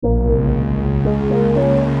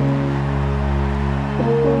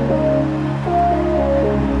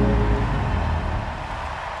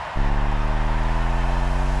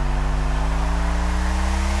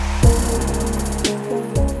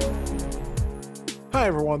Hi,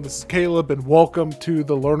 everyone. This is Caleb, and welcome to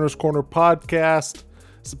the Learner's Corner podcast.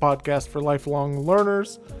 It's a podcast for lifelong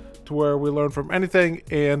learners, to where we learn from anything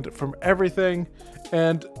and from everything.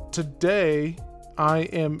 And today, I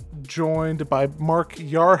am joined by Mark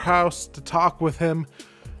Yarhouse to talk with him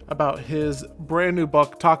about his brand new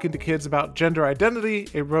book, Talking to Kids About Gender Identity,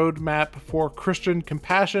 a roadmap for Christian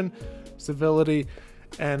compassion, civility,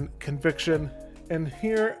 and conviction. And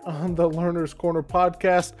here on the Learner's Corner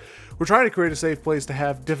podcast, we're trying to create a safe place to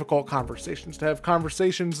have difficult conversations, to have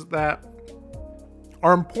conversations that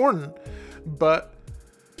are important, but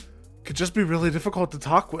could just be really difficult to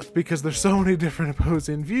talk with because there's so many different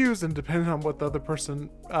opposing views, and depending on what the other person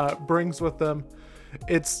brings with them,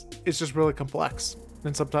 it's just really complex.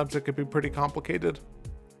 And sometimes it could be pretty complicated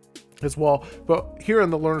as well. But here in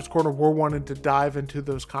the Learner's Corner, we're wanting to dive into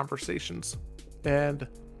those conversations and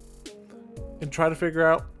try to figure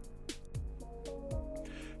out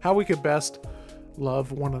how we could best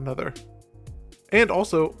love one another, and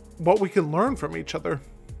also what we can learn from each other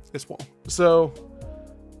as well. So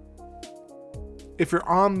if you're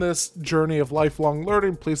on this journey of lifelong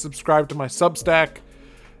learning, please subscribe to my Substack,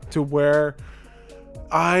 to where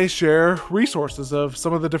I share resources of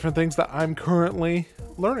some of the different things that I'm currently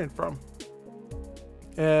learning from.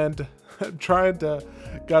 And I'm trying to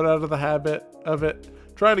get out of the habit of it,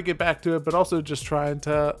 trying to get back to it, but also just trying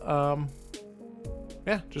to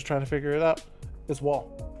figure it out as well.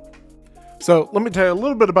 So let me tell you a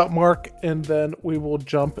little bit about Mark, and then we will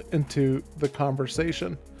jump into the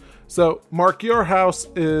conversation. So Mark Yarhouse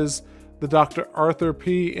is the Dr. Arthur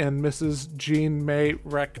P. and Mrs. Jean May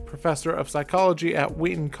Reck Professor of Psychology at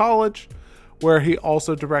Wheaton College, where he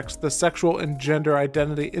also directs the Sexual and Gender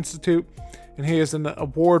Identity Institute. And he is an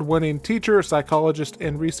award-winning teacher, psychologist,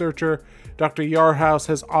 and researcher. Dr. Yarhouse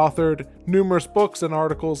has authored numerous books and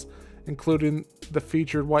articles, including the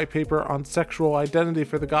featured white paper on sexual identity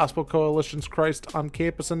for the Gospel Coalition's Christ on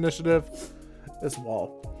Campus initiative as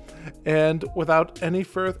well. And without any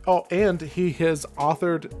further, and he has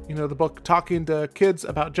authored, the book Talking to Kids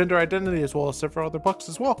About Gender Identity, as well as several other books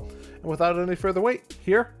as well. And without any further wait,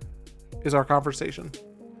 here is our conversation.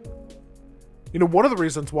 One of the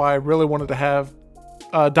reasons why I really wanted to have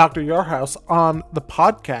Dr. Yarhouse on the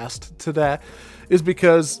podcast today is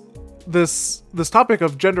because this topic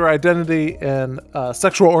of gender identity and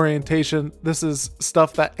sexual orientation, this is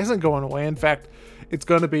stuff that isn't going away. In fact, it's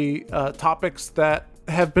going to be topics that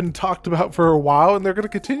have been talked about for a while, and they're going to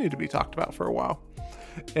continue to be talked about for a while.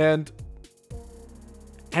 And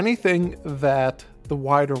anything that the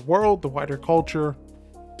wider world, the wider culture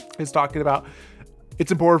is talking about,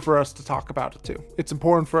 it's important for us to talk about it too. It's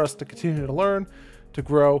important for us to continue to learn, to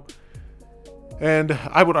grow. And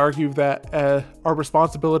I would argue that our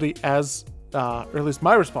responsibility or at least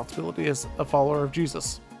my responsibility as a follower of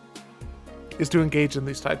Jesus, is to engage in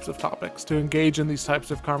these types of topics, to engage in these types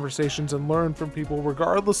of conversations and learn from people,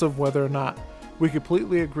 regardless of whether or not we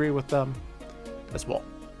completely agree with them as well.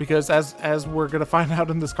 Because as we're going to find out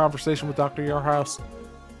in this conversation with Dr. Yarhouse,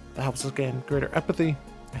 it helps us gain greater empathy.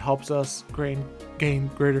 It helps us gain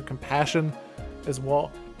greater compassion as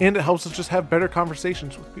well. And it helps us just have better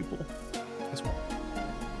conversations with people as well.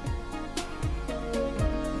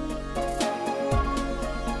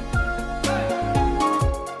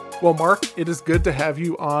 Well, Mark, it is good to have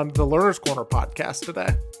you on the Learner's Corner podcast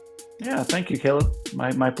today. Yeah, thank you, Caleb.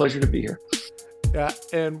 My pleasure to be here. Yeah,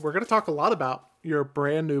 and we're going to talk a lot about your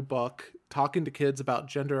brand new book, Talking to Kids About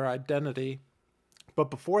Gender Identity.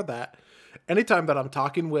 But before that, anytime that I'm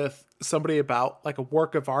talking with somebody about like a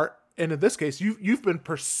work of art, and in this case, you've been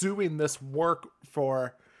pursuing this work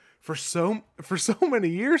for so many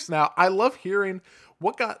years now. I love hearing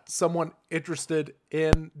what got someone interested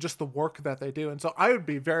in just the work that they do. And so I would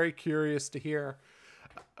be very curious to hear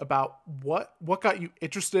about what got you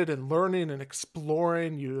interested in learning and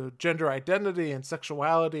exploring your gender identity and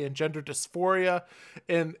sexuality and gender dysphoria,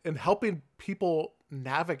 and helping people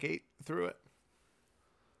navigate through it.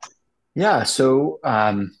 Yeah, so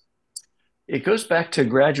it goes back to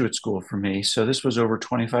graduate school for me. So this was over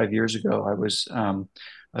 25 years ago. I was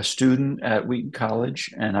a student at Wheaton College,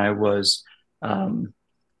 and I was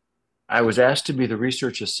asked to be the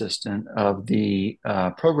research assistant of the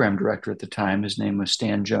program director at the time. His name was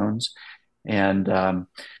Stan Jones. And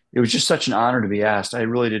it was just such an honor to be asked. I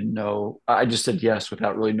really didn't know. I just said yes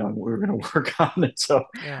without really knowing what we were going to work on. And so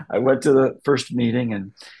I went to the first meeting,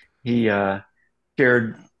 and he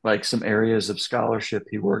shared like some areas of scholarship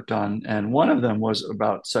he worked on. And one of them was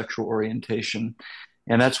about sexual orientation.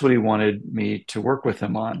 And that's what he wanted me to work with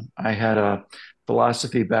him on. I had a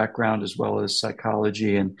philosophy background as well as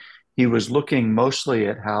psychology, and he was looking mostly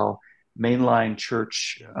at how mainline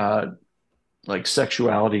church like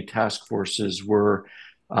sexuality task forces were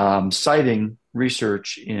citing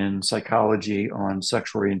research in psychology on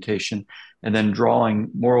sexual orientation and then drawing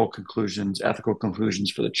moral conclusions, ethical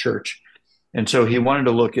conclusions for the church. And so he wanted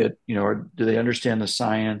to look at, do they understand the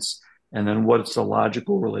science? And then what's the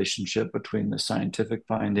logical relationship between the scientific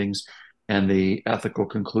findings and the ethical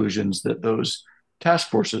conclusions that those task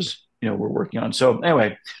forces, were working on. So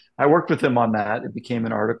anyway, I worked with him on that. It became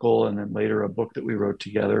an article and then later a book that we wrote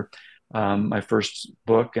together, my first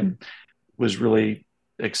book, and was really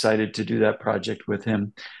excited to do that project with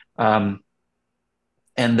him. Um,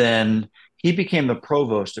 and then he became the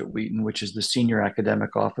provost at Wheaton, which is the senior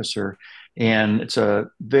academic officer. And it's a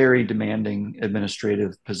very demanding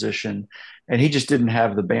administrative position. And he just didn't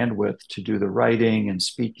have the bandwidth to do the writing and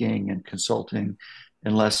speaking and consulting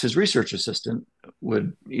unless his research assistant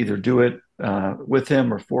would either do it with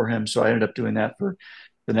him or for him. So I ended up doing that for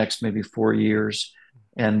the next maybe 4 years.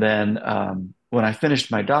 And then when I finished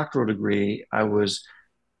my doctoral degree, I was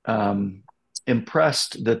um,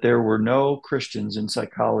 impressed that there were no Christians in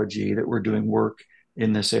psychology that were doing work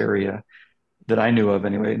in this area that I knew of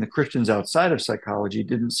anyway. And the Christians outside of psychology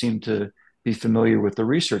didn't seem to be familiar with the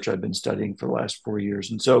research I've been studying for the last 4 years.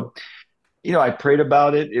 And so, I prayed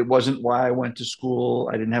about it. It wasn't why I went to school.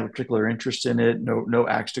 I didn't have a particular interest in it, no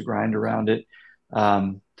axe to grind around it.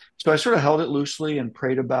 Um, so I sort of held it loosely and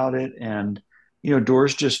prayed about it. And,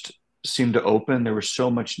 doors just seemed to open. There was so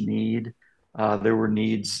much need. There were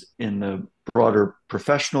needs in the broader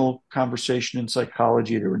professional conversation in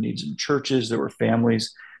psychology. There were needs in churches. There were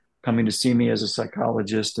families coming to see me as a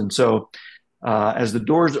psychologist. And so as the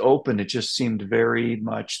doors opened, it just seemed very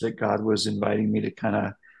much that God was inviting me to kind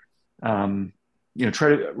of try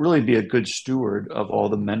to really be a good steward of all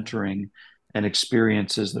the mentoring and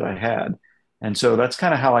experiences that I had. And so that's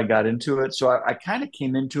kind of how I got into it. So I kind of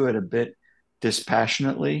came into it a bit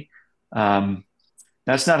dispassionately. Um,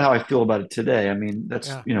 that's not how I feel about it today. I mean, that's,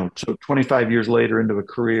 Yeah. so 25 years later into a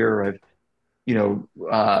career, I've, you know,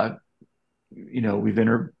 uh, we've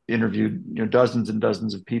interviewed, dozens and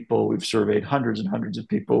dozens of people. We've surveyed hundreds and hundreds of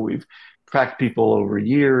people. We've tracked people over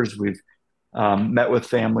years. We've met with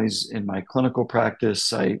families in my clinical practice.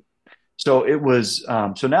 So it was,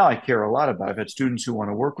 so now I care a lot about it. I've had students who want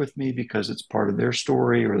to work with me because it's part of their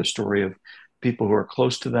story or the story of people who are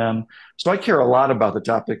close to them. So I care a lot about the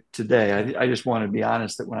topic today. Yeah. I just want to be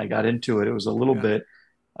honest that when I got into it, it was a little Yeah. bit,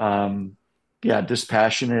 um,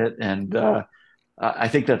 dispassionate. And I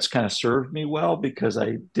think that's kind of served me well because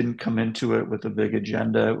I didn't come into it with a big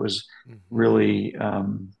agenda. It was Hmm. really,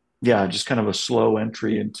 just kind of a slow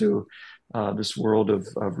entry into this world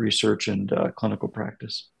of research and clinical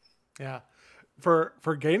practice. Yeah.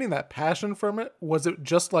 For gaining that passion from it, was it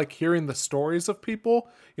just like hearing the stories of people,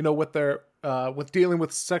 with their with dealing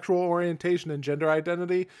with sexual orientation and gender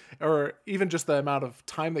identity, or even just the amount of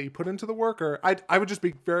time that you put into the work? Or I would just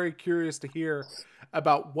be very curious to hear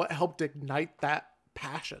about what helped ignite that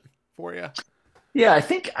passion for you. Yeah, I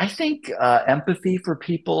think empathy for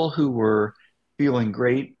people who were feeling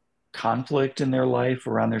great conflict in their life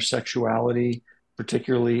around their sexuality,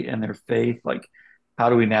 particularly in their faith. Like, how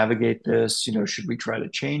do we navigate this? Should we try to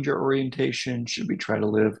change our orientation? Should we try to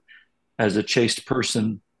live as a chaste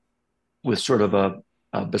person with sort of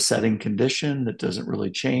a besetting condition that doesn't really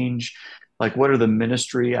change? Like, what are the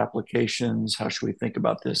ministry applications? How should we think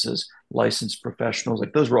about this as licensed professionals?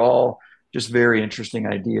 Like, those were all just very interesting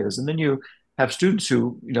ideas. And then you have students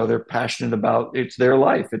who, they're passionate about it's their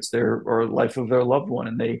life, it's their or life of their loved one,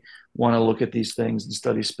 and they want to look at these things and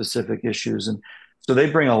study specific issues. And so they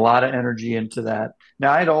bring a lot of energy into that.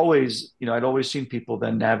 Now, I'd always seen people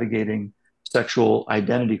then navigating sexual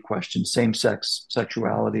identity questions, same sex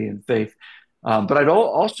sexuality and faith. But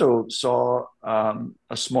also saw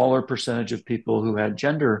a smaller percentage of people who had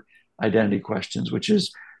gender identity questions, which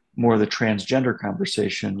is more the transgender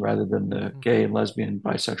conversation rather than the Hmm. gay and lesbian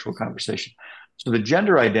bisexual conversation. So the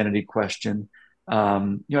gender identity question,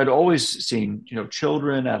 I'd always seen,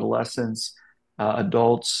 children, adolescents,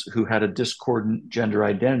 adults who had a discordant gender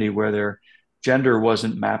identity where their gender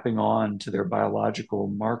wasn't mapping on to their biological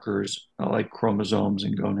markers like chromosomes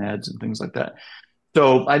and gonads and things like that.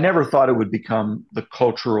 So I never thought it would become the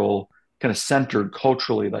cultural kind of centered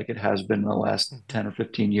culturally like it has been in the last Hmm. 10 or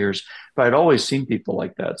 15 years. But I'd always seen people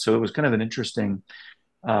like that. So it was kind of an interesting,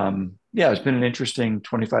 it's been an interesting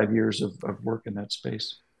 25 years of work in that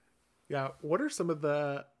space. Yeah. What are some of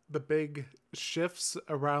the big shifts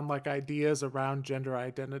around like ideas around gender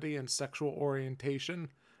identity and sexual orientation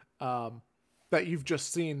um, that you've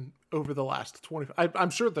just seen over the last 20?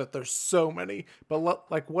 I'm sure that there's so many,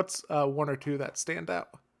 but like what's one or two that stand out?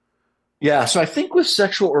 Yeah, so I think with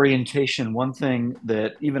sexual orientation, one thing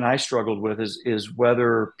that even I struggled with is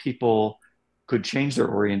whether people could change their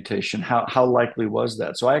orientation. How likely was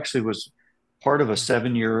that? So I actually was part of a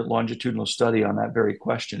 7 year longitudinal study on that very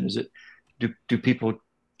question. Is it do people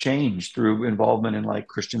change through involvement in like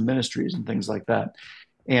Christian ministries and things like that?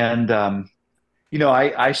 And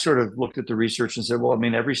I sort of looked at the research and said, well, I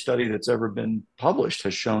mean, every study that's ever been published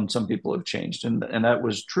has shown some people have changed, and that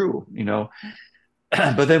was true.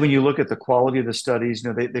 But then when you look at the quality of the studies,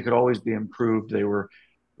 they could always be improved. They were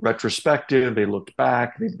retrospective. They looked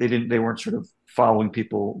back. They weren't sort of following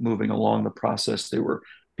people moving along the process. They were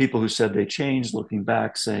people who said they changed, looking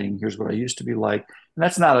back, saying, "Here's what I used to be like," and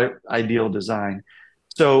that's not an ideal design.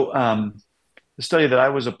 So the study that I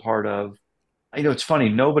was a part of, it's funny.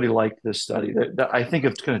 Nobody liked this study. I think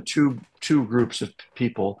of kind of two groups of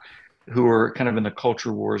people who are kind of in the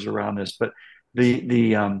culture wars around this. But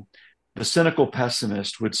the cynical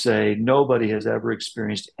pessimist would say nobody has ever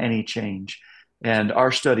experienced any change, and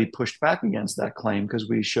our study pushed back against that claim because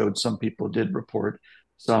we showed some people did report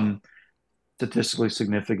some statistically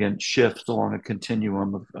significant shifts along a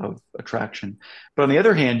continuum of attraction. But on the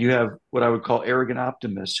other hand, you have what I would call arrogant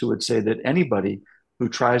optimists who would say that anybody who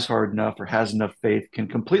tries hard enough or has enough faith can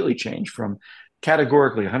completely change from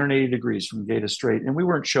categorically 180 degrees from gay to straight. And we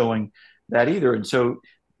weren't showing that either. And so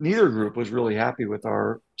neither group was really happy with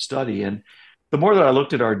our study. And the more that I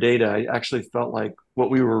looked at our data, I actually felt like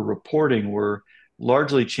what we were reporting were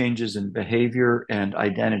largely changes in behavior and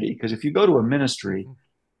identity. Because if you go to a ministry,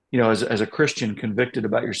 Mm-hmm. as a Christian convicted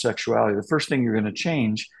about your sexuality, the first thing you're going to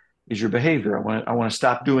change is your behavior. I want to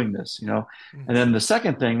stop doing this. And Mm-hmm. then the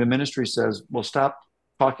second thing, the ministry says, well, stop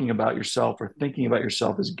talking about yourself or thinking about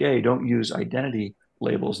yourself as gay. Don't use identity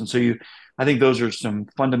labels. And so I think those are some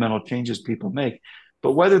fundamental changes people make.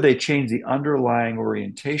 But whether they change the underlying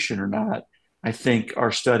orientation or not, I think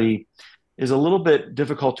our study is a little bit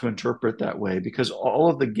difficult to interpret that way because all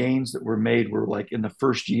of the gains that were made were like in the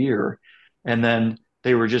first year, and then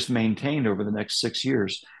they were just maintained over the next 6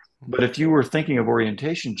 years. But if you were thinking of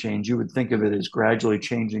orientation change, you would think of it as gradually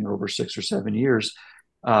changing over 6 or 7 years.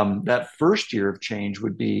 That first year of change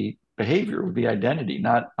would be behavior, would be identity,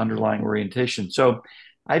 not underlying orientation. So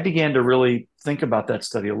I began to really think about that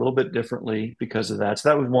study a little bit differently because of that.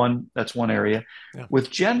 So that's one area. Yeah. With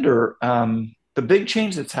gender, the big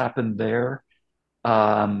change that's happened there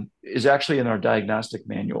is actually in our diagnostic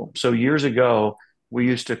manual. So years ago, we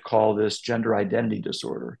used to call this gender identity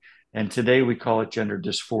disorder, and today we call it gender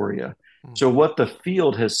dysphoria. So what the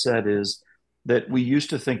field has said is that we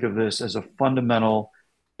used to think of this as a fundamental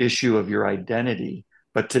issue of your identity,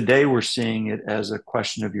 but today we're seeing it as a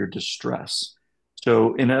question of your distress.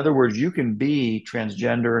 So in other words, you can be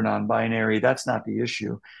transgender, non-binary, that's not the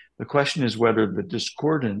issue. The question is whether the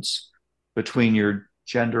discordance between your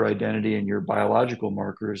gender identity and your biological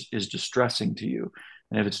markers is distressing to you.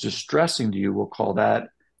 And if it's distressing to you, we'll call that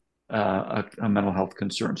a mental health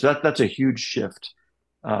concern. So that's a huge shift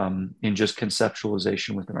in just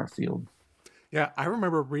conceptualization within our field. Yeah, I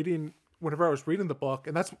remember reading whenever I was reading the book,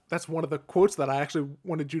 and that's one of the quotes that I actually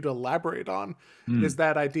wanted you to elaborate on, is Mm.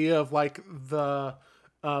 that idea of like the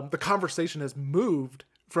conversation has moved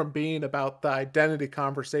from being about the identity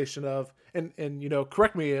conversation of and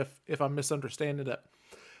correct me if I'm misunderstanding it,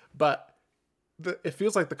 but it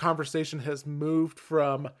feels like the conversation has moved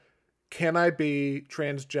from can I be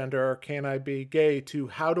transgender, can I be gay, to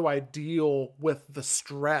how do I deal with the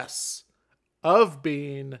stress of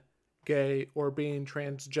being gay or being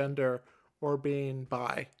transgender or being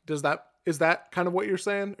bi. Is that kind of what you're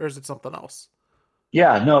saying, or is it something else?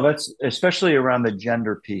 Yeah, no, that's especially around the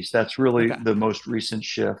gender piece. That's really Okay. the most recent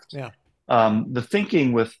shift. Yeah. The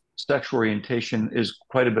thinking with sexual orientation is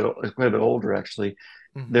quite a bit older, actually.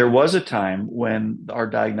 Mm-hmm. There was a time when our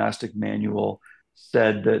diagnostic manual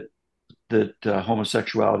said that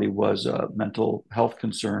homosexuality was a mental health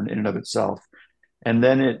concern in and of itself. And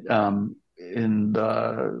then in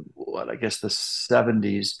the what I guess the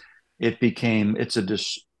 70s, it became it's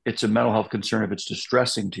a mental health concern if it's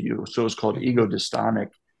distressing to you. So it's called Mm-hmm.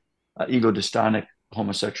 ego dystonic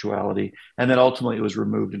homosexuality, and then ultimately it was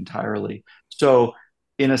removed entirely. So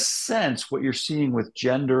in a sense, what you're seeing with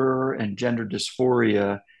gender and gender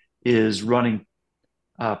dysphoria is running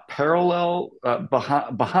parallel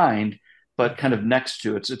behind, but kind of next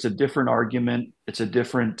to. It's a different argument. It's a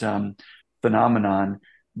different phenomenon,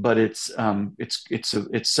 but it's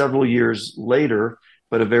several years later,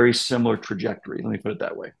 but a very similar trajectory. Let me put it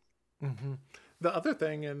that way. Mm-hmm. The other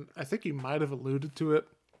thing, and I think you might have alluded to it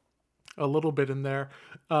a little bit in there,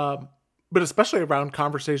 um, but especially around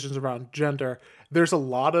conversations around gender, there's a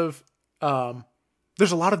lot of um,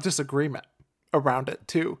 there's a lot of disagreement around it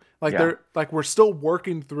too. Like Yeah. they're like we're still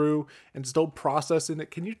working through and still processing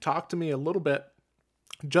it. Can you talk to me a little bit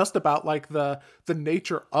just about like the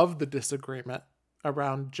nature of the disagreement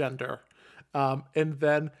around gender, and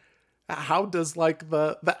then how does like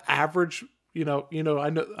the average I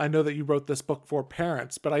know that you wrote this book for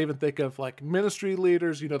parents, but I even think of like ministry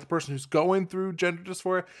leaders, the person who's going through gender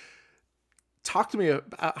dysphoria. Talk to me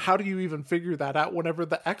about how do you even figure that out whenever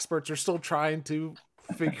the experts are still trying to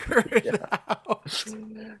figure it Yeah. out.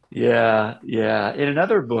 Yeah. Yeah. In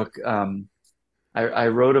another book, I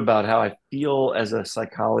wrote about how I feel as a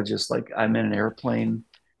psychologist, like I'm in an airplane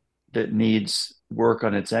that needs work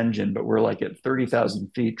on its engine, but we're like at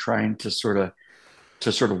 30,000 feet trying to sort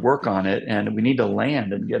of work on it, and we need to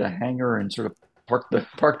land and get a hangar and sort of park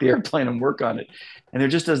the airplane and work on it. And there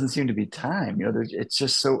just doesn't seem to be time. It's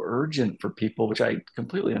just so urgent for people, which I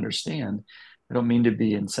completely understand. I don't mean to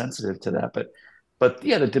be insensitive to that, but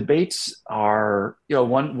yeah, the debates are,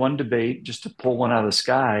 one debate, just to pull one out of the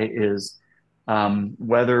sky, is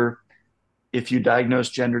whether if you diagnose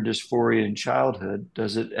gender dysphoria in childhood,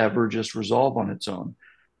 does it ever just resolve on its own?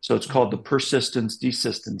 So it's called the persistence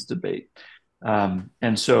desistance debate.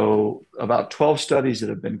 And so about 12 studies that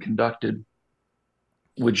have been conducted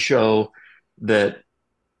would show that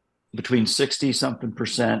between 60 something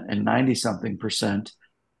percent and 90 something percent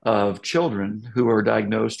of children who are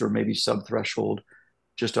diagnosed or maybe subthreshold,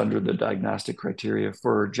 just under the diagnostic criteria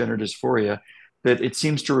for gender dysphoria, that it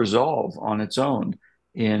seems to resolve on its own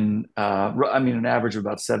an average of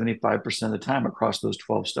about 75% of the time across those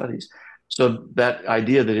 12 studies. So that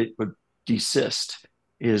idea that it would desist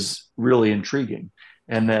is really intriguing.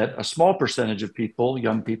 And that a small percentage of people,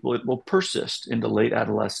 young people, it will persist into late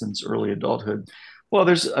adolescence, early adulthood. Well,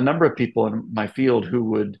 there's a number of people in my field who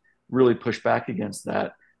would really push back against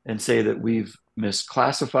that and say that we've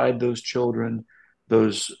misclassified those children.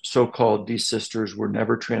 Those so-called desisters were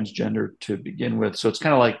never transgender to begin with. So it's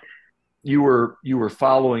kind of like you were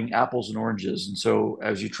following apples and oranges. And so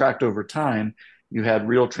as you tracked over time, you had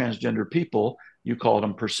real transgender people. You called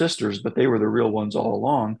them persisters, but they were the real ones all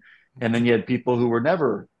along. And then you had people who were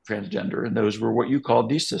never transgender, and those were what you called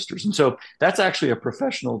desisters. And so that's actually a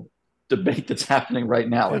professional debate that's happening right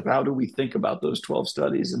now. Yeah. Like, how do we think about those 12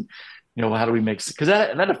 studies? And, how do we make, because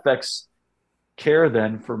that affects care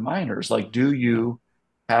then for minors. Like, do Yeah. you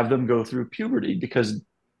have them go through puberty? Because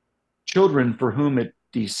children for whom it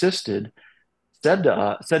desisted said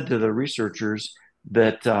to the researchers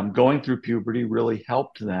that going through puberty really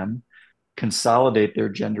helped them consolidate their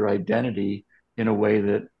gender identity in a way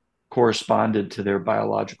that corresponded to their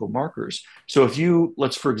biological markers. So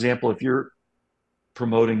for example, if you're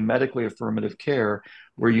promoting medically affirmative care,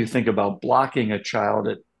 where you think about blocking a child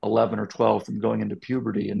at 11 or 12 from going into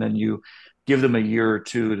puberty, and then you give them a year or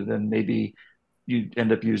two to then maybe you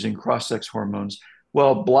end up using cross-sex hormones.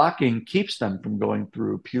 Well, blocking keeps them from going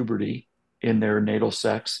through puberty in their natal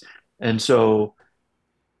sex. And so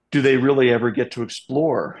do they really ever get to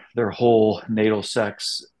explore their whole natal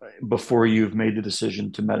sex before you've made the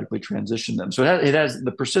decision to medically transition them? So it has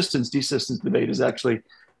the persistence desistance debate is actually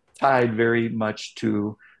tied very much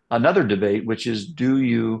to another debate, which is, do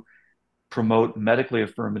you promote medically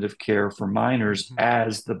affirmative care for minors Mm-hmm.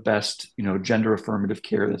 as the best, gender affirmative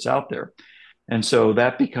care that's out there? And so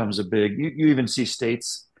that becomes you even see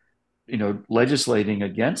states, legislating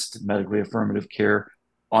against medically affirmative care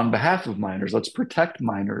on behalf of minors. Let's protect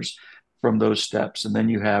minors from those steps. And then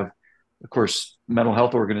you have, of course, mental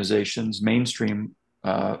health organizations, mainstream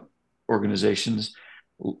organizations,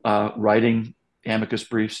 writing amicus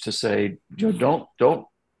briefs to say, don't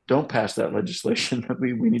pass that legislation.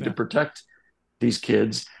 We need to Yeah. protect these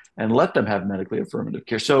kids and let them have medically affirmative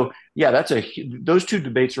care. So yeah, those two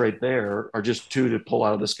debates right there are just two to pull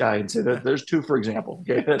out of the sky and say that Yeah. there's two, for example.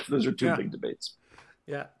 Okay, those are two Yeah. big debates.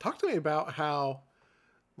 Yeah. Talk to me about how,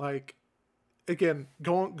 like, again,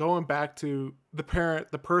 going back to the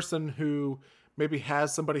parent, the person who maybe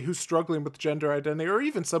has somebody who's struggling with gender identity, or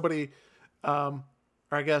even somebody, or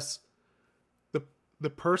I guess the the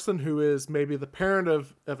person who is maybe the parent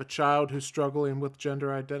of a child who's struggling with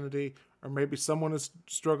gender identity, or maybe someone is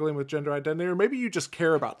struggling with gender identity, or maybe you just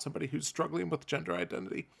care about somebody who's struggling with gender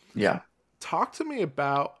identity. Yeah. Talk to me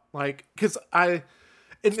about, like, because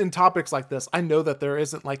in topics like this, I know that there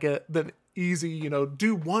isn't like the easy,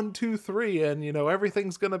 do one, two, three, and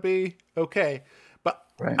everything's gonna be okay. But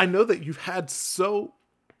Right. I know that you've had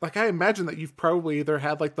like, I imagine that you've probably either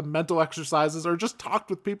had like the mental exercises or just talked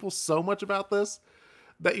with people so much about this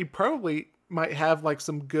that you probably might have like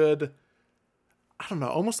some good, I don't know,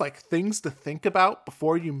 almost like things to think about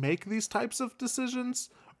before you make these types of decisions.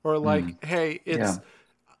 Or Mm. like, hey, Yeah.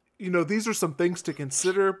 these are some things to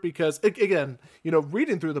consider because, again,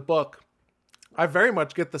 reading through the book, I very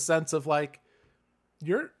much get the sense of like,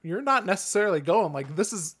 you're not necessarily going like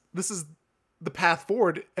this is the path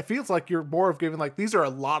forward. It feels like you're more of giving like these are a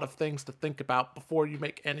lot of things to think about before you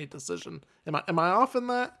make any decision. Am I off in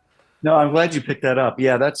that? No, I'm glad you picked that up.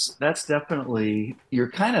 Yeah, that's definitely you're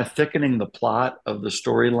kind of thickening the plot of the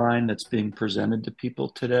storyline that's being presented to people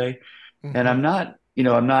today. And Mm-hmm.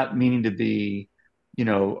 I'm not meaning to be,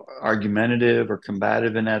 argumentative or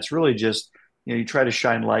combative, and that's really just, you try to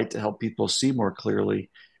shine light to help people see more clearly,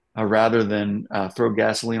 rather than throw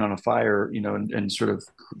gasoline on a fire, and sort of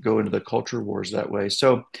go into the culture wars that way.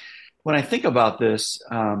 So when I think about this,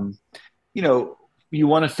 you know, you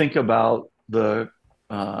want to think about the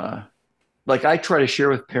uh, like I try to share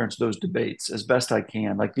with parents those debates as best I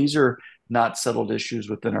can. Like these are not settled issues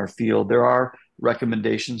within our field. There are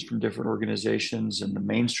recommendations from different organizations and the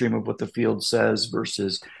mainstream of what the field says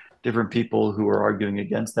versus different people who are arguing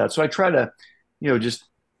against that. So I try to, just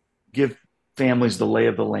give families the lay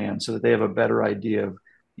of the land so that they have a better idea of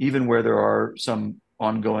even where there are some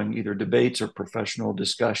ongoing either debates or professional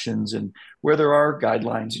discussions and where there are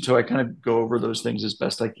guidelines. So I kind of go over those things as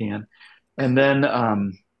best I can. And then,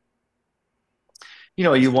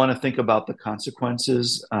 you want to think about the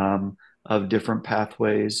consequences of different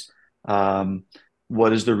pathways. Um, what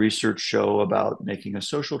does the research show about making a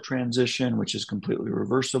social transition, which is completely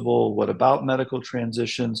reversible? What about medical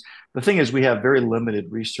transitions? The thing is, we have very limited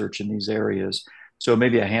research in these areas. So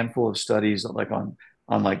maybe a handful of studies, like on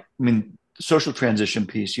like, I mean, social transition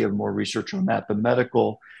piece, you have more research on that. The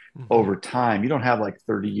medical Mm-hmm. over time, you don't have like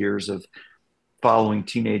 30 years of following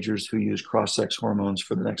teenagers who use cross-sex hormones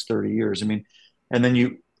for the next 30 years. I mean, and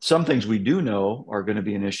then some things we do know are going to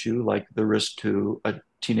be an issue, like the risk to a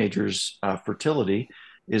teenager's fertility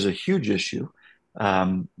is a huge issue.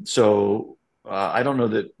 So I don't know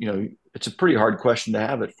that, it's a pretty hard question to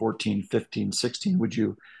have at 14, 15, 16. Would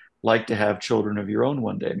you like to have children of your own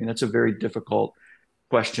one day? I mean, that's a very difficult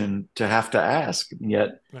question to have to ask. And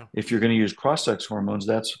yet, Yeah. if you're going to use cross-sex hormones,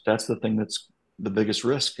 that's the thing that's the biggest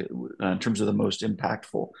risk in terms of the most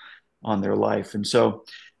impactful on their life. And so,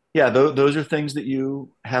 yeah, those are things that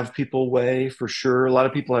you have people weigh for sure. A lot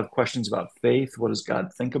of people have questions about faith. What does God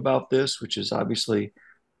think about this? Which is obviously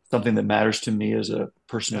something that matters to me as a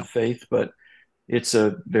person Yeah. of faith, but it's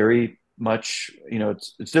a very much,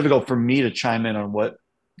 it's difficult for me to chime in on what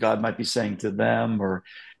God might be saying to them, or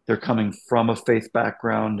they're coming from a faith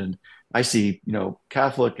background. And I see,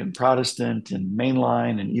 Catholic and Protestant and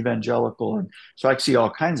mainline and evangelical. And so I see all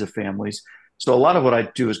kinds of families. So a lot of what I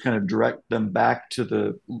do is kind of direct them back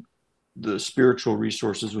to the spiritual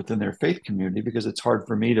resources within their faith community, because it's hard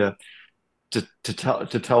for me to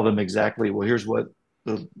tell them exactly, well, here's what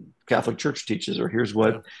the Catholic Church teaches, or here's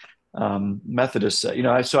what Yeah. Methodists say.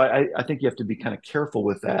 So I think you have to be kind of careful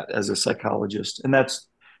with that as a psychologist. And that's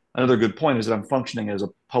another good point, is that I'm functioning as a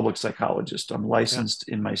public psychologist. I'm Yeah. licensed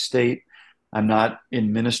in my state. I'm not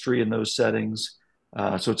in ministry in those settings.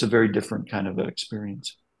 So it's a very different kind of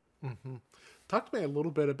experience. Mm-hmm. Talk to me a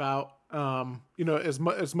little bit about, as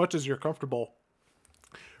much as you're comfortable,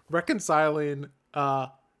 reconciling,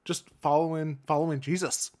 just following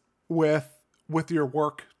Jesus with your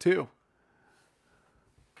work too.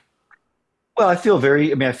 Well, I feel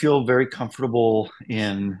very comfortable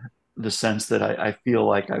in the sense that I feel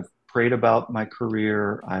like I've prayed about my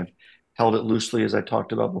career. I've held it loosely, as I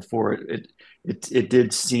talked about before. It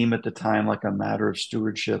did seem at the time like a matter of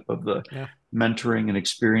stewardship of the Yeah. mentoring and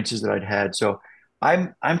experiences that I'd had. So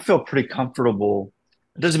I feel pretty comfortable.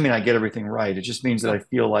 It doesn't mean I get everything right. It just means that Yeah. I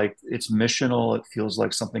feel like it's missional. It feels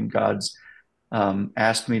like something God's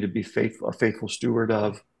asked me to be a faithful steward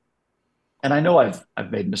of. And I know I've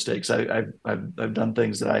made mistakes. I've done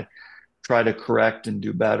things that I try to correct and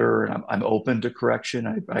do better, and I'm open to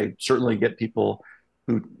correction. I certainly get people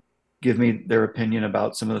who give me their opinion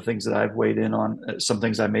about some of the things that I've weighed in on, some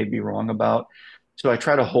things I may be wrong about. So I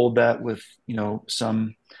try to hold that with,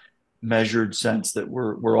 some measured sense that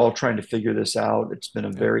we're all trying to figure this out. It's been a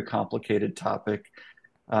Yeah. very complicated topic.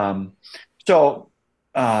 Um, so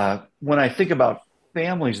when I think about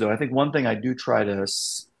families, though, I think one thing I do try to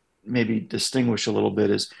maybe distinguish a little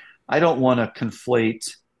bit is I don't want to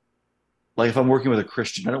conflate, like if I'm working with a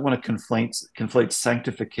Christian, I don't want to conflate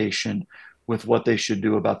sanctification with what they should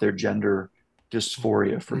do about their gender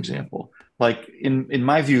dysphoria, for Mm-hmm. example. Like in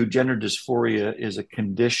my view, gender dysphoria is a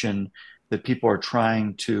condition that people are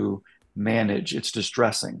trying to manage. It's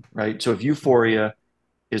distressing, right? So if Mm-hmm. euphoria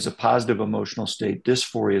is a positive emotional state,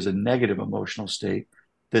 dysphoria is a negative emotional state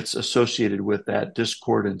that's associated with that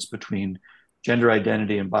discordance between gender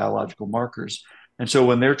identity and biological markers. And so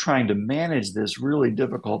when they're trying to manage this really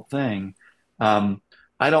difficult thing, um,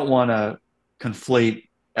 I don't want to conflate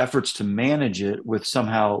efforts to manage it with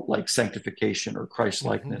somehow like sanctification or Christ Mm-hmm.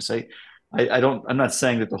 likeness. I don't. I'm not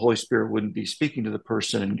saying that the Holy Spirit wouldn't be speaking to the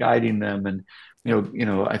person and guiding them, and Yeah.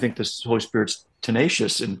 I think the Holy Spirit's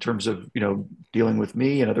tenacious in terms of dealing with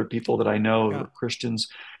me and other people that I know who Yeah. are Christians.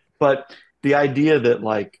 But the idea that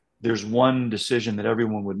like there's one decision that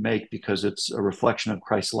everyone would make because it's a reflection of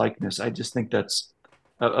Christ likeness, I just think that's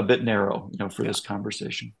a bit narrow, for Yeah. this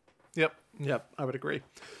conversation. Yep. Yep. I would agree.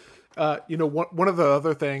 One of the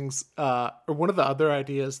other things, or one of the other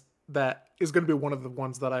ideas that is going to be one of the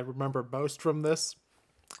ones that I remember most from this,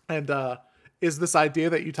 and is this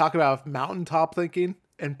idea that you talk about of mountaintop thinking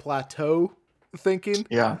and plateau thinking,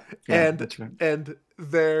 Yeah, yeah, and that's right.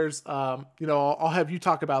 there's I'll have you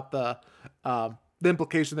talk about the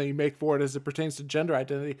implication that you make for it as it pertains to gender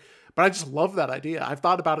identity. But I just love that idea. I've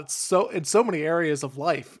thought about it so in so many areas of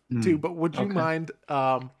life too. Mm, But would you okay. mind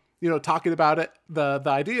talking about it, the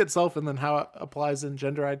idea itself, and then how it applies in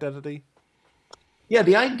gender identity? Yeah,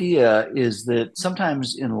 the idea is that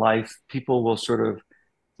sometimes in life, people will sort of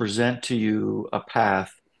present to you a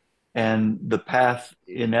path, and the path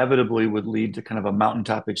inevitably would lead to kind of a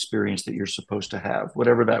mountaintop experience that you're supposed to have,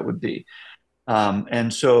 whatever that would be.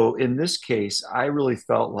 And so in this case, I really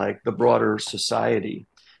felt like the broader society,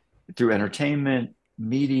 through entertainment,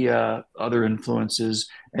 media, other influences,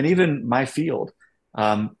 and even my field,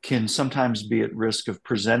 can sometimes be at risk of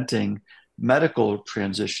presenting medical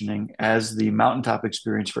transitioning as the mountaintop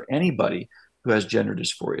experience for anybody who has gender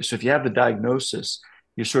dysphoria. So if you have the diagnosis,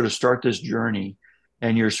 you sort of start this journey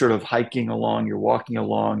and you're sort of hiking along, you're walking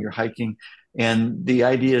along, you're hiking. And the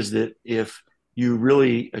idea is that if you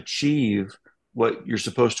really achieve what you're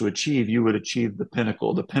supposed to achieve, you would achieve the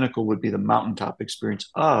pinnacle. The pinnacle would be the mountaintop experience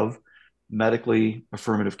of medically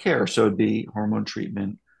affirmative care. So it'd be hormone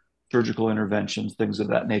treatment, surgical interventions, things of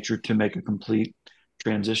that nature to make a complete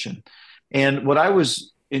transition. And what I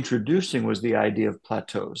was introducing was the idea of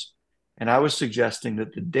plateaus. And I was suggesting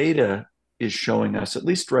that the data is showing us, at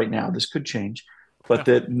least right now, this could change, but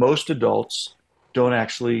Yeah. that most adults don't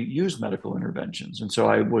actually use medical interventions. And so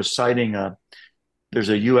I was citing there's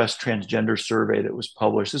a US transgender survey that was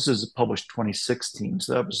published. This is published 2016.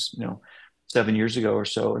 So that was, 7 years ago or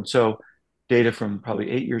so. And so data from probably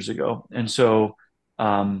 8 years ago. And so,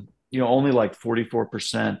 only like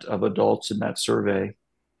 44% of adults in that survey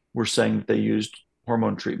were saying that they used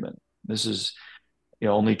hormone treatment. This is,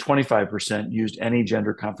 only 25% used any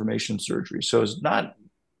gender confirmation surgery. So it's not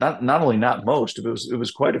only not most, it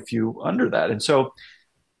was quite a few under that. And so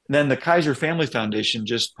then the Kaiser Family Foundation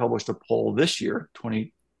just published a poll this year,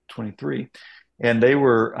 2023, and they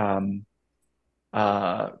were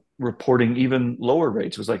reporting even lower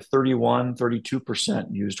rates. It was like 31, 32%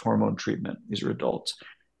 used hormone treatment. These are adults.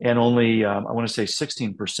 And only, I want to say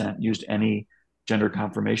 16% used any gender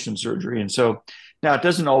confirmation surgery. And so now it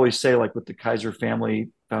doesn't always say, like with the Kaiser Family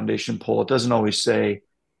Foundation poll, it doesn't always say,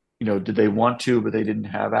 did they want to, but they didn't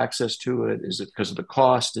have access to it? Is it because of the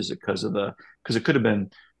cost? Is it because it could have been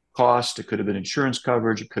cost, it could have been insurance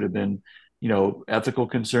coverage, it could have been, ethical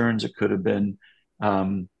concerns, it could have been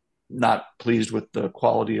not pleased with the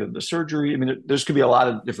quality of the surgery. I mean, there's could be a lot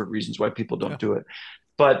of different reasons why people Yeah. don't do it.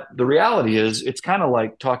 But the reality is, it's kind of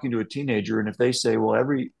like talking to a teenager, and if they say, "Well,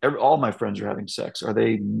 all my friends are having sex," are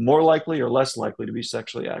they more likely or less likely to be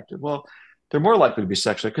sexually active? Well, they're more likely to be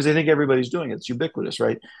sexually because they think everybody's doing it. It's ubiquitous,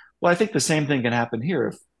 right? Well, I think the same thing can happen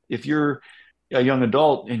here. If you're a young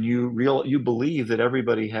adult and you believe that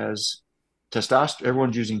everybody has testosterone,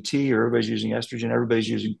 everyone's using T, or everybody's using estrogen, everybody's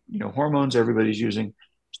using hormones, everybody's using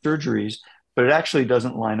surgeries, but it actually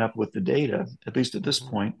doesn't line up with the data, at least at this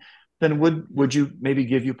Mm-hmm. point, then would you maybe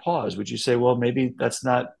give you pause? Would you say, well, maybe that's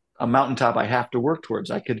not a mountaintop I have to work towards?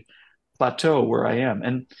 I could plateau where I am.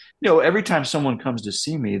 And every time someone comes to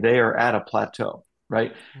see me, they are at a plateau,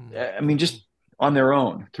 right? I mean, Mm-hmm. just on their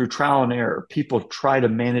own through trial and error, people try to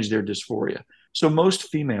manage their dysphoria. So most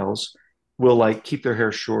females will like keep their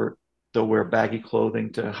hair short. They'll wear baggy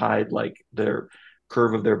clothing to hide like their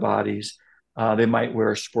curve of their bodies. They might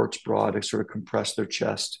wear a sports bra to sort of compress their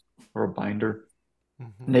chest, or a binder.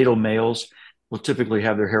 Mm-hmm. Natal males will typically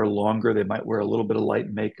have their hair longer. They might wear a little bit of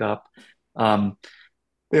light makeup. Um,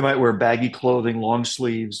 they might wear baggy clothing, long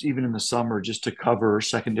sleeves, even in the summer, just to cover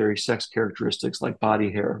secondary sex characteristics like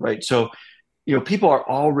body hair, right? So, people are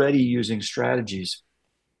already using strategies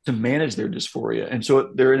to manage their dysphoria. And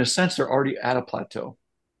so they're, in a sense, they're already at a plateau.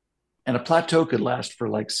 And a plateau could last for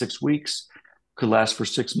like 6 weeks, could last for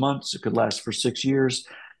 6 months, it could last for 6 years.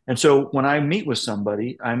 And so when I meet with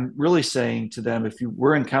somebody, I'm really saying to them, if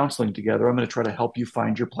we're in counseling together, I'm going to try to help you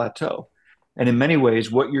find your plateau. And in many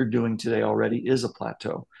ways, what you're doing today already is a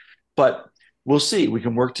plateau. But we'll see. We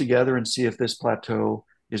can work together and see if this plateau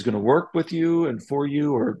is going to work with you and for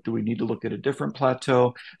you, or do we need to look at a different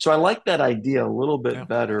plateau? So I like that idea a little bit Yeah.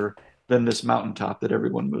 better than this mountaintop that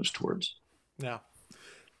everyone moves towards. Yeah.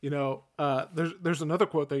 There's another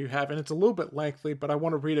quote that you have, and it's a little bit lengthy, but I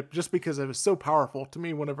want to read it just because it was so powerful to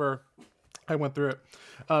me whenever I went through it.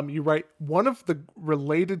 You write, one of the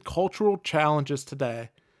related cultural challenges today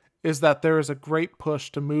is that there is a great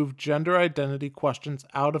push to move gender identity questions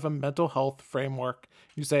out of a mental health framework.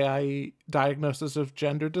 You say, i.e., diagnosis of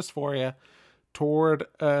gender dysphoria, toward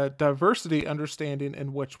a diversity understanding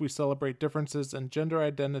in which we celebrate differences in gender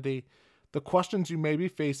identity. The questions you may be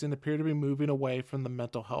facing appear to be moving away from the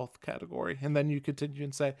mental health category. And then you continue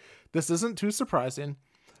and say, this isn't too surprising.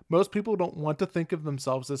 Most people don't want to think of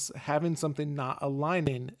themselves as having something not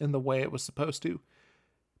aligning in the way it was supposed to.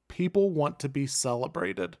 People want to be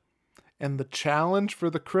celebrated. And the challenge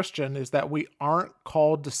for the Christian is that we aren't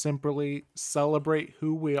called to simply celebrate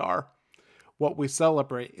who we are. What we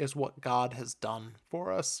celebrate is what God has done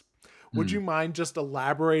for us. Would you Hmm. mind just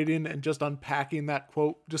elaborating and just unpacking that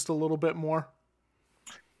quote just a little bit more?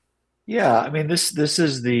 Yeah, I mean this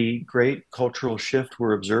is the great cultural shift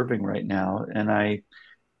we're observing right now, and I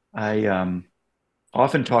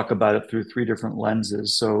often talk about it through three different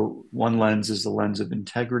lenses. So one lens is the lens of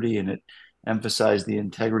integrity, and it emphasized the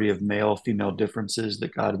integrity of male female differences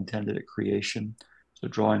that God intended at creation. So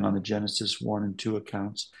drawing on the Genesis 1 and 2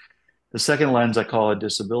 accounts. The second lens I call a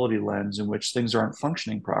disability lens, in which things aren't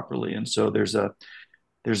functioning properly, and so there's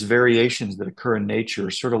variations that occur in nature,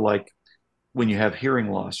 sort of like when you have hearing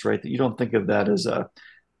loss, right? That you don't think of that as a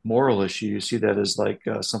moral issue. You see that as like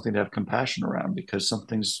something to have compassion around because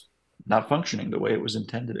something's not functioning the way it was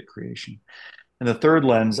intended at creation. And the third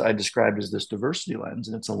lens I described as this diversity lens,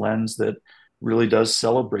 and it's a lens that really does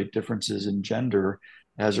celebrate differences in gender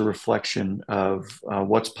as a reflection of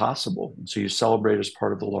what's possible. And so you celebrate as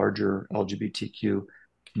part of the larger LGBTQ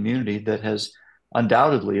community that has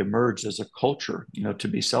undoubtedly emerged as a culture, to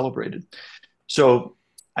be celebrated. So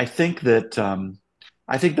I think that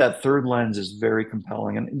I think that third lens is very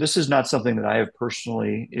compelling, and this is not something that I have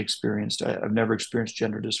personally experienced. I've never experienced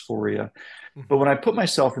gender dysphoria, but Mm-hmm. when I put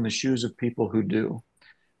myself in the shoes of people who do,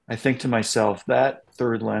 I think to myself that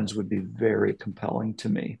third lens would be very compelling to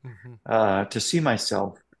me, Mm-hmm. to see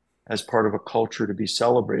myself as part of a culture to be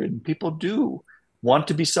celebrated, and people do want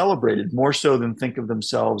to be celebrated more so than think of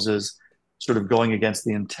themselves as sort of going against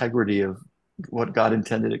the integrity of what God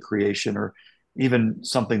intended at creation, or even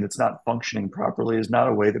something that's not functioning properly is not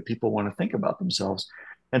a way that people want to think about themselves.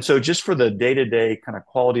 And so, just for the day to day kind of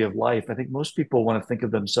quality of life, I think most people want to think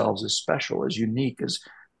of themselves as special, as unique, as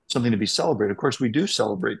something to be celebrated. Of course, we do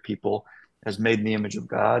celebrate people as made in the image of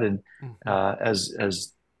God, and Mm-hmm.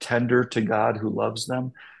 as tender to God who loves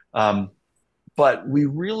them. Um, but we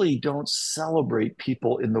really don't celebrate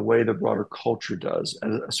people in the way the broader culture does,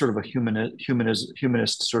 as a sort of a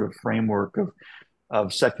humanist sort of framework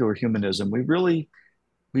of secular humanism. We really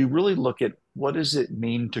look at what does it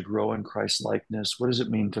mean to grow in Christ likeness? What does it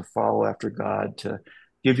mean to follow after God, to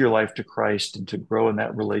give your life to Christ and to grow in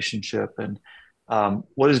that relationship? And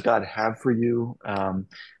what does God have for you?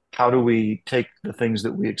 How do we take the things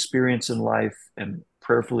that we experience in life and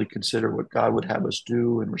prayerfully consider what God would have us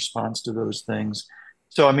do in response to those things?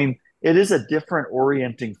 So, I mean, it is a different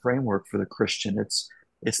orienting framework for the Christian.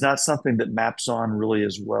 It's not something that maps on really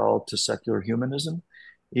as well to secular humanism,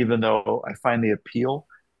 even though I find the appeal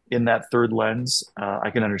in that third lens. I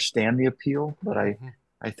can understand the appeal, but I Mm-hmm.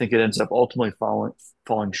 I think it ends up ultimately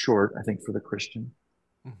falling short. I think for the Christian.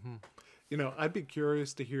 Mm-hmm. I'd be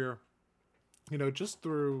curious to hear, just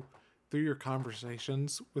through your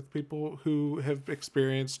conversations with people who have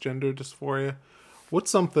experienced gender dysphoria,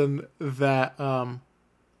 what's something that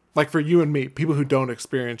like for you and me, people who don't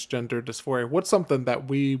experience gender dysphoria, what's something that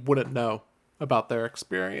we wouldn't know about their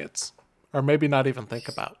experience or maybe not even think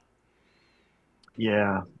about?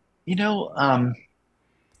 Yeah, you know, um,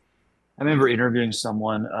 I remember interviewing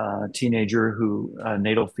someone, a teenager who, a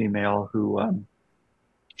natal female, who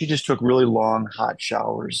she just took really long, hot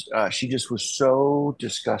showers. She just was so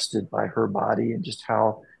disgusted by her body and just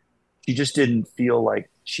how she just didn't feel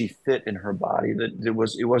like she fit in her body. That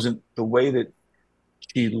it wasn't the way that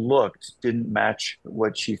she looked didn't match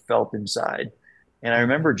what she felt inside. And I Mm-hmm.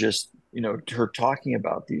 remember just, her talking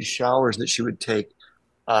about these showers that she would take,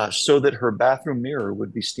 so that her bathroom mirror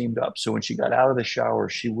would be steamed up. So when she got out of the shower,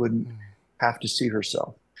 she wouldn't have to see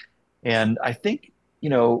herself. And I think, you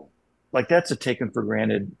know, like that's a taken for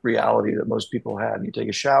granted reality that most people have. You take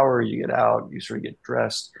a shower, you get out, you sort of get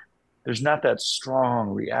dressed. There's not that strong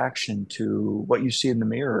reaction to what you see in the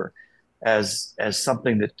mirror. as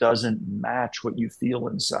something that doesn't match what you feel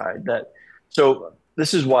inside. That so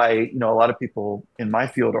this is why, a lot of people in my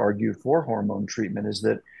field argue for hormone treatment, is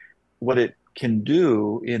that what it can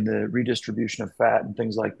do in the redistribution of fat and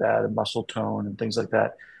things like that, and muscle tone and things like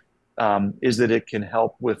that, is that it can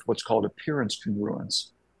help with what's called appearance congruence.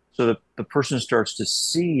 So that the person starts to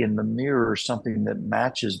see in the mirror something that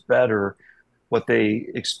matches better what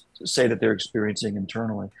they say that they're experiencing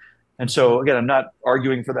internally. And Hmm. so again, I'm not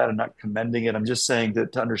arguing for that. I'm not commending it. I'm just saying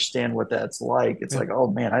that to understand what that's like, it's Yeah. like, oh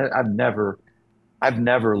man, I've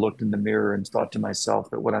never looked in the mirror and thought to myself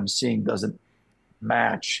that what I'm seeing doesn't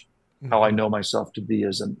match how I Hmm. know myself to be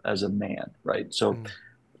as a man, right? So, Mm.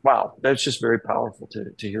 wow, that's just very powerful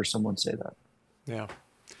to hear someone say that. Yeah.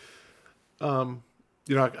 Um,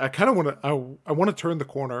 I kind of want to I want to turn the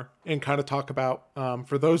corner and kind of talk about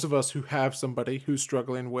for those of us who have somebody who's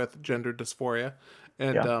struggling with gender dysphoria,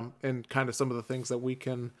 Yeah. and kind of some of the things that we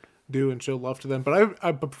can do and show love to them.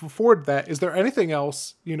 But before that, is there anything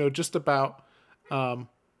else just about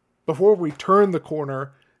before we turn the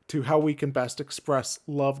corner to how we can best express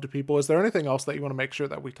love to people? Is there anything else that you want to make sure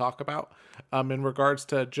that we talk about in regards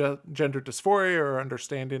to gender dysphoria or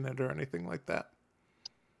understanding it or anything like that?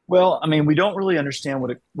 Well, I mean, we don't really understand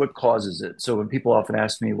what causes it. So when people often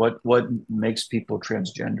ask me what makes people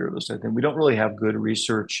transgender, those type of things, we don't really have good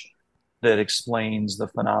research that explains the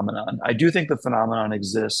phenomenon. I do think the phenomenon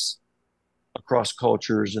exists across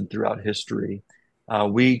cultures and throughout history.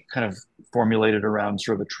 We kind of formulated around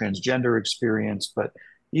sort of a transgender experience, but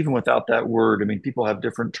even without that word, I mean, people have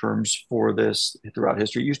different terms for this throughout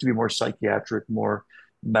history. It used to be more psychiatric, more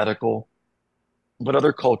medical, but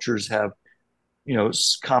other cultures have,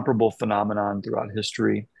 comparable phenomenon throughout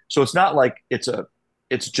history. So it's not like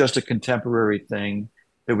it's just a contemporary thing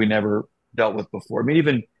that we never dealt with before. I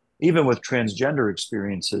mean, even with transgender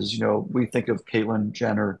experiences, we think of Caitlyn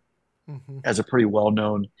Jenner Mm-hmm. as a pretty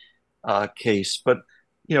well-known case. But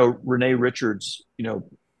Renee Richards,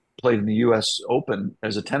 played in the U.S. Open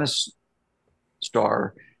as a tennis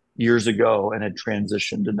star years ago and had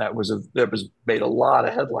transitioned, and that was made a lot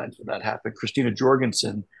of headlines when that happened. Christina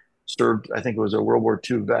Jorgensen served, I think it was a World War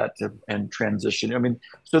II vet, and transitioned. I mean,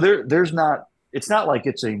 so there's not. It's not like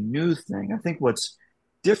it's a new thing. I think what's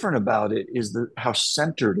different about it is how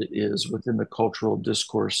centered it is within the cultural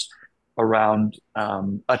discourse around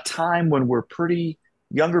a time when we're pretty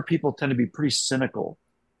younger people tend to be pretty cynical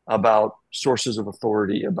about sources of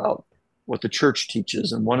authority, about what the church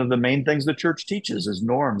teaches. And one of the main things the church teaches is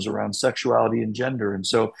norms around sexuality and gender. And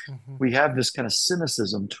so Mm-hmm. we have this kind of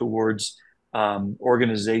cynicism towards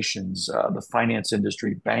organizations, the finance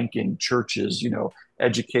industry, banking, churches,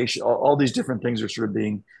 education, all these different things are sort of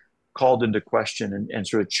being called into question and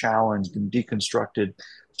sort of challenged and deconstructed.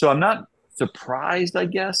 So I'm not surprised, I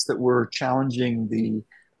guess, that we're challenging the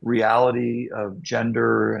reality of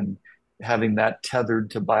gender and having that tethered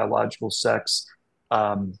to biological sex.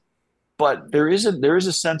 Um, but there is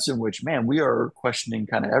a sense in which, man, we are questioning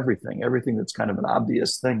kind of everything that's kind of an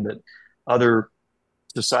obvious thing that other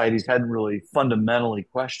societies hadn't really fundamentally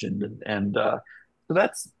questioned, and so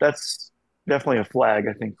that's definitely a flag,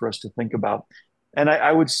 I think, for us to think about. And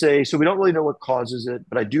I would say, so we don't really know what causes it,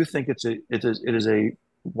 but I do think it is a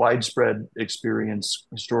widespread experience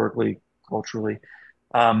historically, culturally.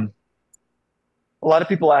 Um, a lot of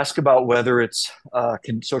people ask about whether it's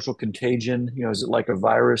social contagion. Is it like a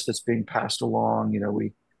virus that's being passed along?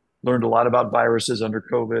 We learned a lot about viruses under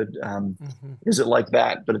COVID. Mm-hmm. Is it like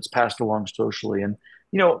that, but it's passed along socially? And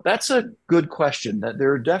that's a good question. That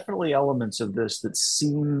there are definitely elements of this that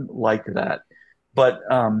seem like that, but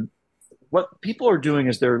what people are doing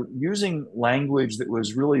is they're using language that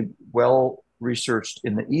was really well researched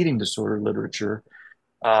in the eating disorder literature,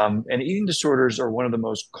 and eating disorders are one of the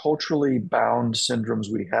most culturally bound syndromes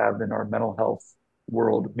we have in our mental health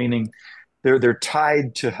world, meaning they're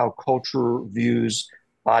tied to how culture views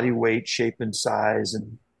body weight, shape, and size,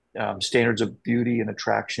 and standards of beauty and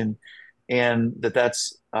attraction, and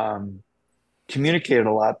that's communicated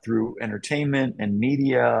a lot through entertainment and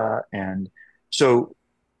media. And so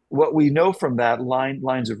what we know from that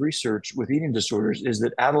lines of research with eating disorders is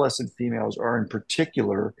that adolescent females are in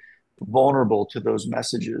particular vulnerable to those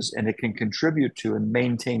messages, and it can contribute to and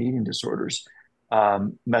maintain eating disorders,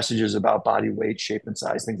 messages about body weight, shape, and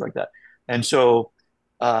size, things like that. And so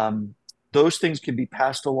um, those things can be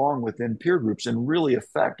passed along within peer groups and really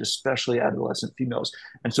affect especially adolescent females.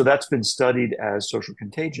 And so that's been studied as social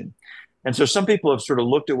contagion. And so some people have sort of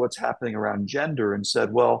looked at what's happening around gender and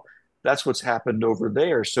said, well, that's what's happened over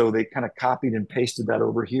there. So they kind of copied and pasted that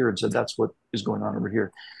over here and said that's what is going on over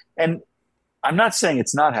here. And I'm not saying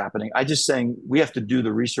it's not happening. I'm just saying we have to do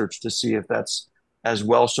the research to see if that's as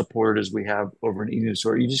well supported as we have over an e-news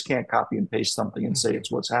story. You just can't copy and paste something and say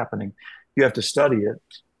it's what's happening. You have to study it.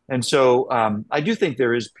 And so I do think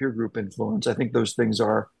there is peer group influence. I think those things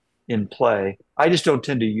are in play. I just don't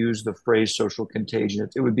tend to use the phrase social contagion.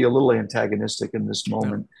 It would be a little antagonistic in this Yeah.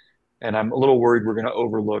 moment. And I'm a little worried we're going to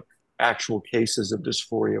overlook actual cases of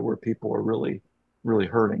dysphoria where people are really, really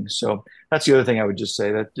hurting. So that's the other thing I would just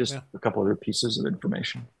say, that just Yeah. a couple other pieces of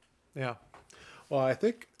information. Yeah. Well, I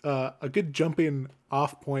think a good jumping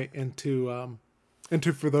off point into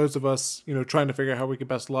for those of us, trying to figure out how we can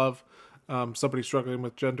best love somebody struggling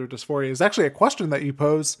with gender dysphoria is actually a question that you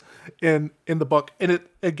pose in the book. And it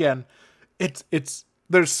again, it's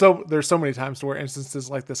there's so many times where instances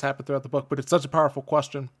like this happen throughout the book, but it's such a powerful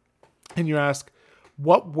question. And you ask,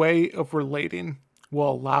 what way of relating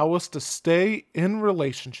will allow us to stay in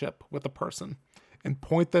relationship with a person and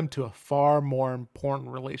point them to a far more important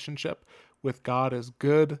relationship with God as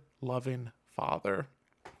good, loving Father?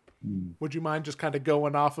 Mm. Would you mind just kind of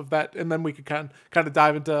going off of that, and then we could kind of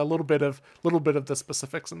dive into a little bit of the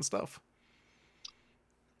specifics and stuff?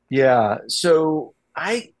 Yeah. So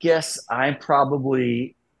I guess I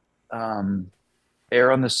probably um,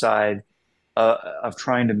 err on the side of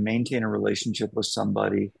trying to maintain a relationship with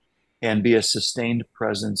somebody and be a sustained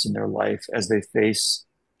presence in their life as they face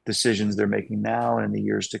decisions they're making now and in the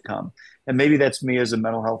years to come. And maybe that's me as a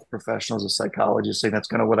mental health professional, as a psychologist, saying that's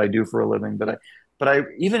kind of what I do for a living. But I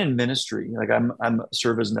even in ministry, like I'm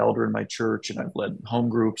serve as an elder in my church, and I've led home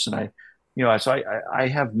groups, and I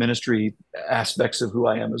have ministry aspects of who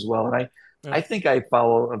I am as well. And Yeah. I think I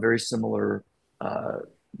follow a very similar uh,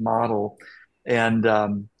 model. And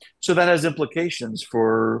so that has implications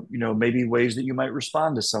for, maybe ways that you might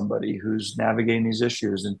respond to somebody who's navigating these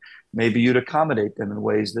issues, and maybe you'd accommodate them in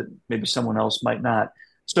ways that maybe someone else might not.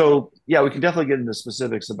 So yeah, we can definitely get into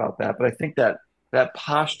specifics about that. But I think that that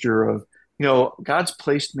posture of, God's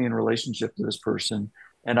placed me in relationship to this person,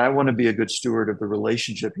 and I want to be a good steward of the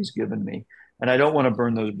relationship he's given me. And I don't want to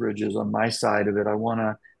burn those bridges on my side of it. I want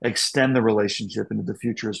to extend the relationship into the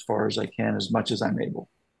future as far as I can, as much as I'm able.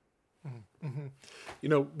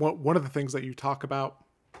 Mm-hmm. One of the things that you talk about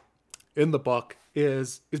in the book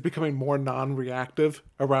is becoming more non-reactive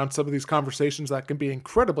around some of these conversations that can be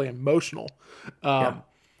incredibly emotional. Yeah. Um,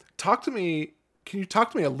 talk to me. Can you talk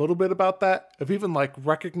to me a little bit about that? Of even like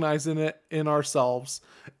recognizing it in ourselves,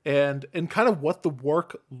 and kind of what the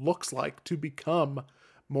work looks like to become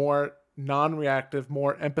more non-reactive,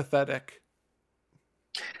 more empathetic.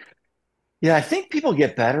 Yeah, I think people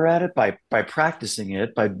get better at it by practicing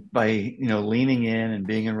it, by leaning in and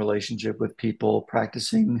being in relationship with people,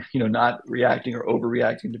 practicing, not reacting or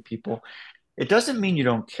overreacting to people. It doesn't mean you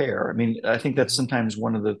don't care. I mean, I think that's Mm-hmm. sometimes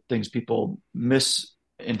one of the things people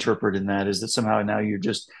misinterpret in that, is that somehow now you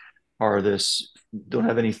just are this, don't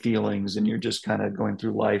have any feelings, and you're just kind of going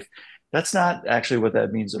through life. That's not actually what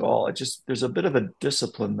that means at all. It just, there's a bit of a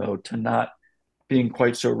discipline though to not being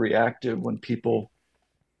quite so reactive when people,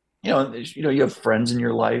 you have friends in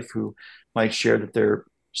your life who might share that they're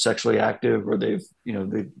sexually active, or they've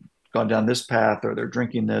gone down this path, or they're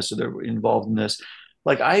drinking this, or they're involved in this.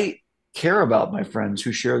 Like, I care about my friends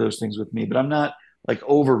who share those things with me, but I'm not like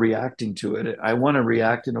overreacting to it. I want to Mm-hmm.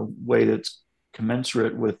 react in a way that's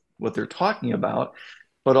commensurate with what they're talking about,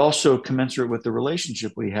 but also commensurate with the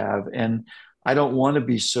relationship we have. And I don't want to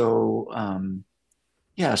be so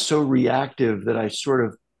reactive that I sort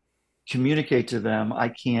of communicate to them, I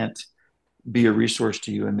can't be a resource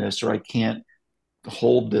to you in this, or I can't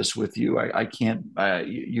hold this with you. I can't.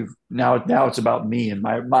 You've now it's about me and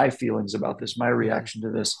my feelings about this, my Mm-hmm. reaction to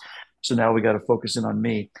this. So now we got to focus in on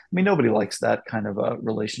me. I mean, nobody likes that kind of a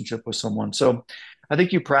relationship with someone. So I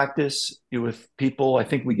think you practice with people. I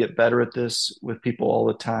think we get better at this with people all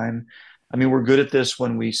the time. I mean, we're good at this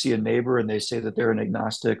when we see a neighbor and they say that they're an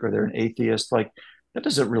agnostic or they're an atheist. Like, that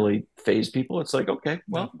doesn't really phase people. It's like, okay,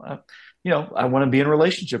 Yeah. well, I want to be in a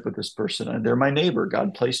relationship with this person, and they're my neighbor.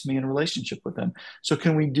 God placed me in a relationship with them. So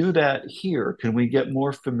can we do that here? Can we get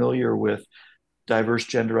more familiar with diverse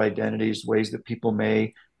gender identities, ways that people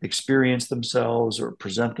may experience themselves or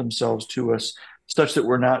present themselves to us, such that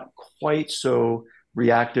we're not quite so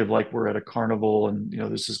reactive, like we're at a carnival and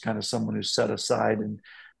this is kind of someone who's set aside and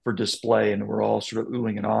for display, and we're all sort of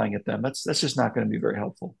oohing and awing at them. That's just not going to be very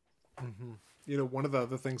helpful. Mm-hmm. One of the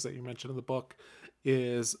other things that you mentioned in the book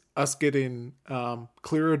is us getting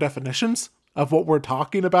clearer definitions of what we're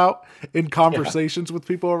talking about in Yeah, conversations with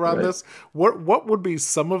people around right. this. What would be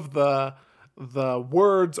some of the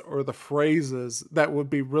words or the phrases that would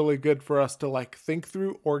be really good for us to like think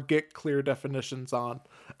through or get clear definitions on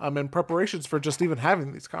in preparations for just even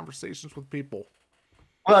having these conversations with people?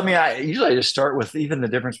 Well, I mean, I just start with even the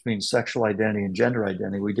difference between sexual identity and gender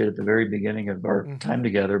identity. We did at the very beginning of our Hmm. time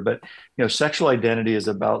together, but sexual identity is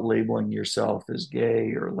about labeling yourself as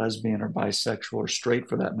gay or lesbian or bisexual or straight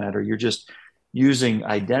for that matter. You're just using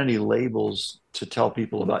identity labels to tell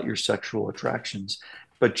people about your sexual attractions.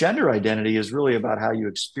 But gender identity is really about how you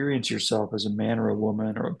experience yourself as a man or a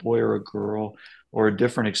woman or a boy or a girl or a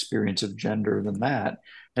different experience of gender than that.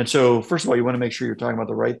 And so, first of all, you want to make sure you're talking about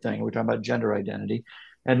the right thing. We're talking about gender identity.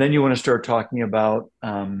 And then you want to start talking about,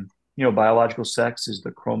 biological sex is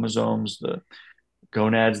the chromosomes, the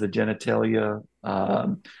gonads, the genitalia.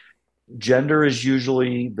 Gender is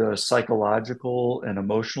usually the psychological and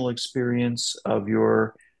emotional experience of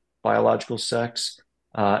your biological sex.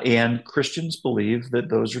 And Christians believe that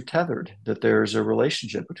those are tethered, that there's a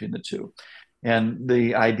relationship between the two. And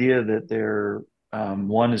the idea that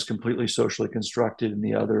one is completely socially constructed and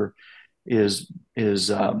the other is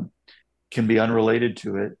can be unrelated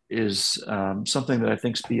to it is something that I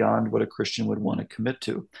think is beyond what a Christian would want to commit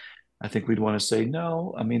to. I think we'd want to say,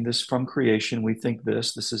 no, I mean, this from creation, we think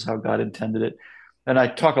this is how God intended it. And I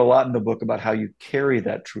talk a lot in the book about how you carry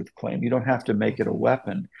that truth claim. You don't have to make it a Hmm.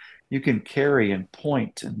 weapon. You can carry and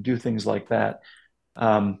point and do things like that.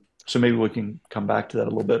 So maybe we can come back to that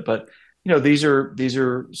a little bit. But these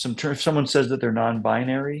are some terms. If someone says that they're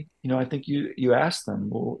non-binary, I think you ask them,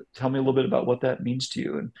 well, tell me a little bit about what that means to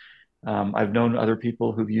you. And I've known other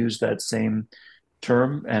people who've used that same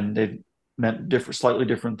term and they've meant slightly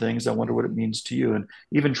different things. I wonder what it means to you. And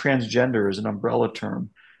even transgender is an umbrella term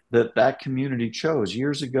that community chose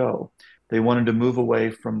years ago. They wanted to move away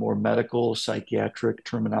from more medical, psychiatric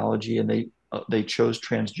terminology, and they chose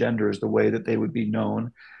transgender as the way that they would be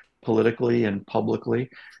known politically and publicly.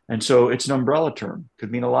 And so it's an umbrella term,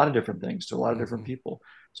 could mean a lot of different things to a lot of different Hmm. people.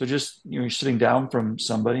 So just you're sitting down from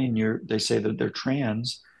somebody and they say that they're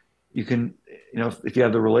trans, you can, if you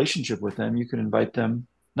have the relationship with them, you can invite them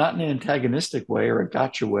not in an antagonistic way or a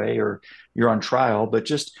gotcha way or you're on trial, but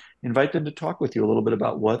just invite them to talk with you a little bit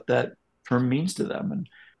about what that term means to them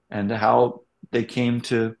and how they came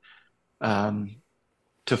um,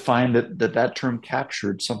 to find that term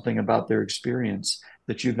captured something about their experience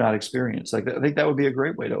that you've not experienced. Like I think that would be a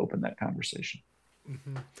great way to open that conversation.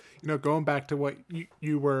 Hmm. Going back to what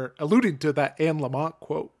you were alluding to, that Anne Lamott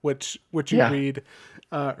quote, which you Yeah. read,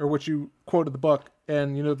 or which you quoted the book,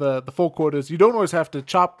 and the full quote is, "You don't always have to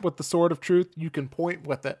chop with the sword of truth; you can point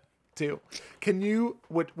with it too." Can you,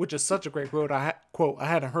 which is such a great quote? I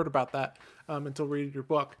hadn't heard about that until reading your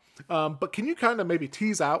book. But can you kind of maybe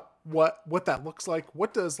tease out what that looks like?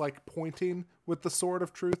 What does like pointing with the sword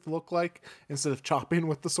of truth look like instead of chopping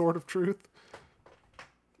with the sword of truth?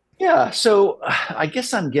 Yeah. So I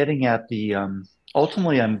guess I'm getting at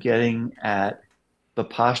ultimately, I'm getting at the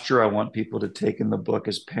posture I want people to take in the book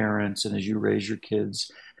as parents and as you raise your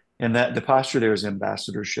kids. And that the posture there is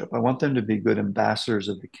ambassadorship. I want them to be good ambassadors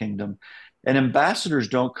of the kingdom. And ambassadors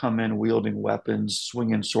don't come in wielding weapons,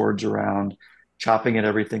 swinging swords around, chopping at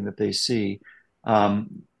everything that they see.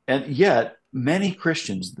 And yet, many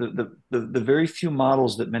Christians, the very few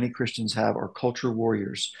models that many Christians have are culture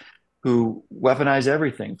warriors who weaponize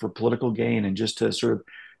everything for political gain and just to sort of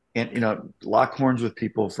and lock horns with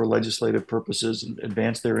people for legislative purposes and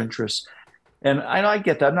advance their interests. And I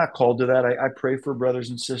get that. I'm not called to that. I pray for brothers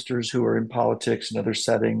and sisters who are in politics and other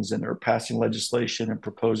settings and are passing legislation and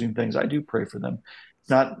proposing things. I do pray for them. It's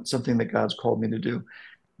not something that God's called me to do.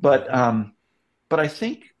 But Hmm. um, but I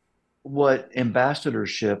think what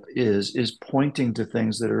ambassadorship is pointing to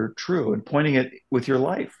things that are true and pointing it with your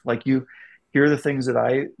life. Like you hear the things that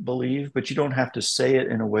I believe, but you don't have to say it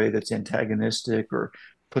in a way that's antagonistic or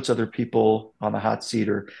puts other people on the hot seat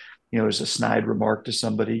or, as a snide remark to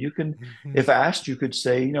somebody. You can, Hmm. if asked, you could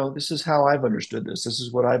say, this is how I've understood this. This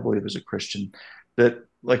is what I believe as a Christian. That,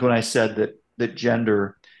 like when I said that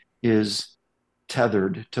gender is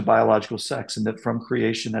tethered to biological sex and that from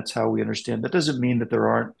creation that's how we understand. That doesn't mean that there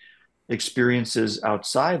aren't experiences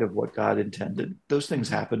outside of what God intended. Those things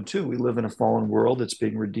Hmm. happen too. We live in a fallen world that's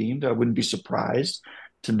being redeemed. I wouldn't be surprised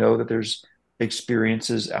to know that there's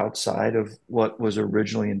experiences outside of what was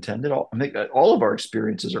originally intended. I think that all of our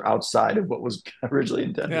experiences are outside of what was originally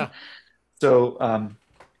intended. Yeah. So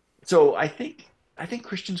so I think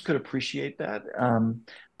Christians could appreciate that,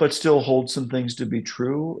 but still hold some things to be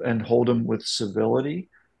true and hold them with civility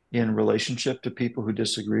in relationship to people who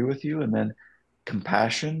disagree with you, and then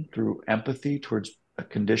compassion through empathy towards a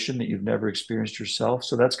condition that you've never experienced yourself.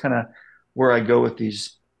 So that's kind of where I go with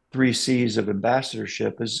these three C's of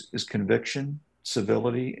ambassadorship is conviction,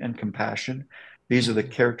 civility, and compassion. These are the Hmm.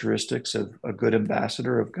 characteristics of a good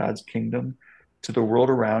ambassador of God's kingdom to the world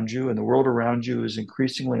around you. And the world around you is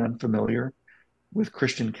increasingly unfamiliar. with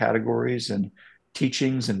Christian categories and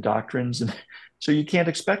teachings and doctrines. And so you can't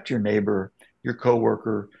expect your neighbor, your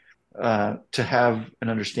coworker, to have an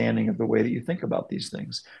understanding of the way that you think about these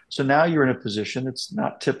things. So now you're in a position that's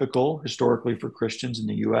not typical historically for Christians in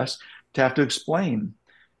the US to have to explain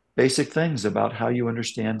basic things about how you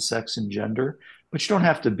understand sex and gender, but you don't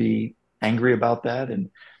have to be angry about that and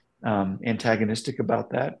antagonistic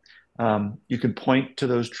about that. You can point to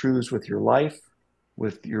those truths with your life,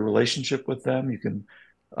 with your relationship with them. You can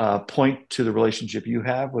point to the relationship you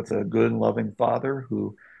have with a good and loving father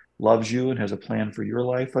who loves you and has a plan for your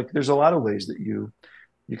life. Like there's a lot of ways that you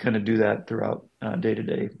kind of do that throughout day to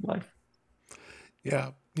day life.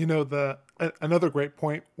 Yeah, you know another great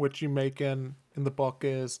point which you make in the book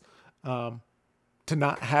is to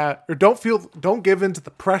not have or don't give into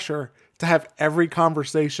the pressure to have every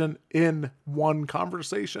conversation in one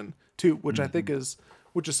conversation too, which I think Mm-hmm. is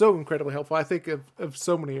which is so incredibly helpful. I think of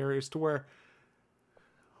so many areas to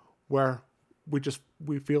where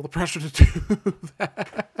we feel the pressure to do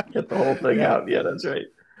that. Get the whole thing Yeah. out. Yeah, that's right.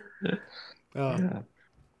 Uh, Yeah.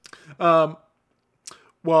 um,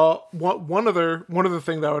 well, one other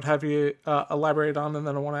thing that I would have you elaborate on, and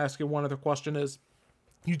then I want to ask you one other question is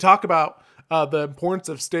you talk about the importance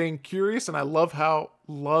of staying curious, and I love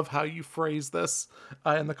how you phrase this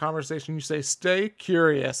in the conversation. You say, "Stay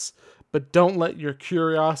curious, but don't let your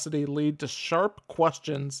curiosity lead to sharp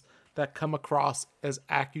questions that come across as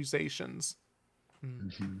accusations."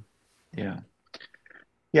 Mm-hmm. Yeah.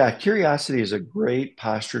 Yeah, curiosity is a great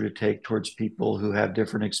posture to take towards people who have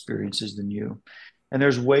different experiences than you. And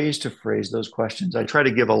there's ways to phrase those questions. I try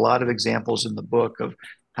to give a lot of examples in the book of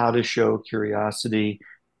how to show curiosity.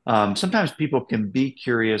 Sometimes people can be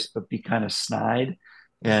curious, but be kind of snide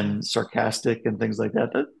Mm-hmm. and sarcastic and things like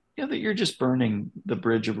that. That you're just burning the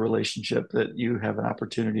bridge of relationship that you have an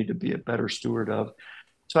opportunity to be a better steward of.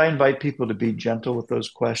 So I invite people to be gentle with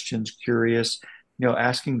those questions, curious,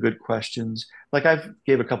 asking good questions. Like I've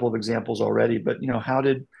gave a couple of examples already, but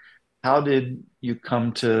how did you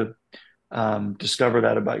come to discover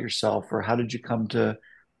that about yourself, or how did you come to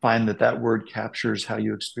find that that word captures how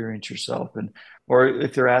you experience yourself? And or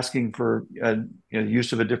if they're asking for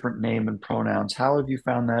use of a different name and pronouns, how have you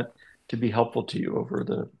found that to be helpful to you over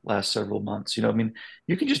the last several months? I mean,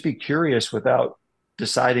 you can just be curious without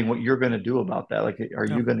deciding what you're going to do about that. Like, are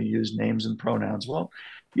Yeah. you going to use names and pronouns? Well,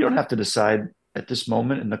 you don't have to decide at this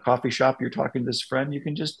moment in the coffee shop you're talking to this friend. You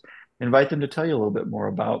can just invite them to tell you a little bit more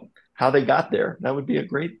about how they got there. That would be a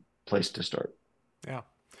great place to start. Yeah.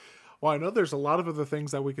 Well, I know there's a lot of other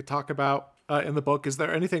things that we could talk about in the book. Is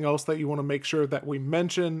there anything else that you want to make sure that we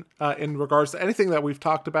mention in regards to anything that we've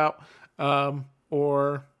talked about,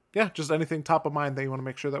 or yeah, just anything top of mind that you want to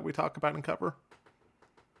make sure that we talk about and cover?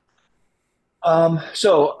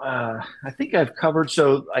 I think I've covered.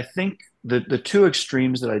 So I think the two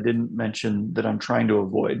extremes that I didn't mention that I'm trying to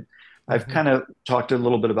avoid. I've Mm-hmm. kind of talked a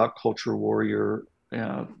little bit about culture warrior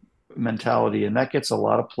uh, mentality, and that gets a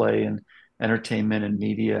lot of play in entertainment and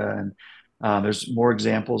media, and there's more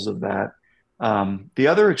examples of that. The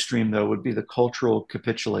other extreme, though, would be the cultural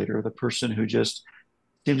capitulator, the person who just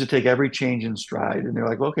seems to take every change in stride. And they're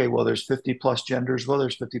like, okay, well, there's 50 plus genders. Well,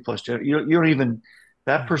 there's 50 plus genders. You don't even,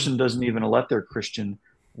 that Mm-hmm. person doesn't even let their Christian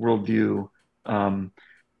worldview um,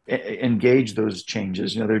 engage those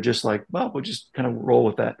changes. They're just like, well, we'll just kind of roll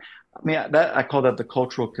with that. I mean, that I call that the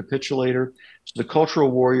cultural capitulator. So the cultural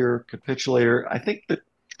warrior capitulator, I think the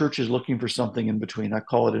church is looking for something in between. I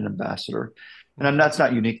call it an ambassador. Mm-hmm. That's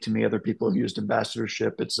not unique to me. Other people have used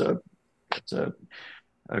ambassadorship. It's a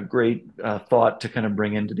great thought to kind of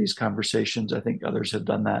bring into these conversations. I think others have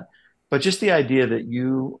done that. But just the idea that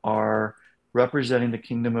you are representing the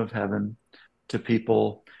kingdom of heaven to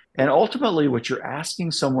people, and ultimately what you're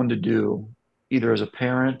asking someone to do, either as a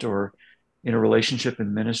parent or in a relationship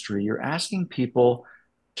in ministry, you're asking people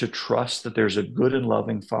to trust that there's a good and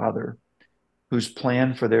loving father whose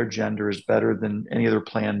plan for their gender is better than any other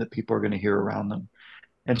plan that people are going to hear around them.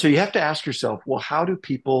 And so you have to ask yourself, well, how do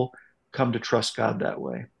people come to trust God that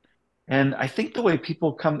way? And I think the way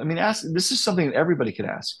people come, I mean, this is something that everybody can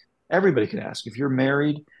ask. Everybody can ask. If you're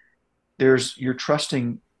married, you're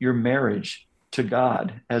trusting your marriage to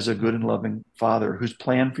God as a good and Mm-hmm. loving father whose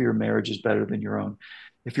plan for your marriage is better than your own.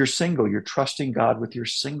 If you're single, you're trusting God with your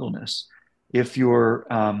singleness. If you're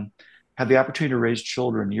have the opportunity to raise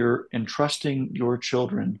children, you're entrusting your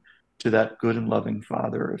children to that good and loving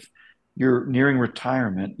father. If you're nearing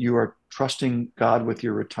retirement, you are trusting God with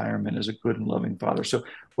your retirement as a good and loving father. So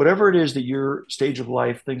whatever it is that your stage of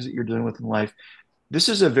life, things that you're dealing with in life, this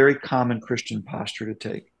is a very common Christian posture to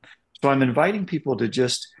take. So I'm inviting people to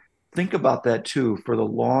just think about that too for the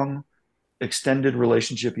long extended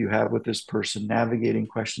relationship you have with this person, navigating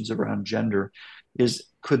questions around gender, is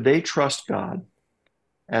could they trust God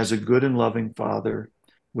as a good and loving father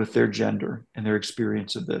with their gender and their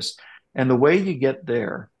experience of this? And the way you get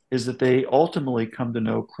there is that they ultimately come to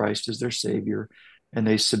know Christ as their Savior, and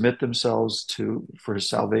they submit themselves to for his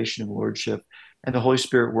salvation and lordship, and the Holy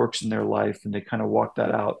Spirit works in their life, and they kind of walk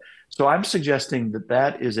that out. So I'm suggesting that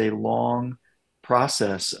that is a long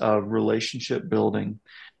process of relationship building,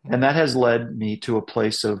 and that has led me to a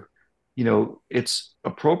place of, it's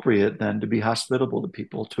appropriate then to be hospitable to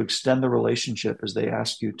people, to extend the relationship as they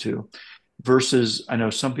ask you to, versus I know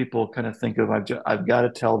some people kind of think of I've got to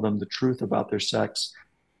tell them the truth about their sex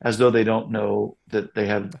as though they don't know that they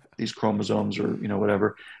have these chromosomes or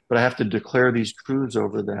whatever, but I have to declare these truths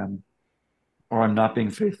over them or I'm not being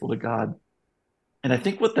faithful to God. And I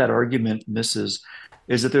think what that argument misses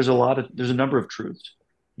is that there's a number of truths.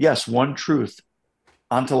 Yes, one truth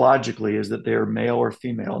ontologically is that they're male or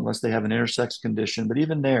female unless they have an intersex condition, but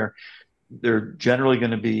even there, they're generally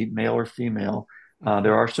going to be male or female.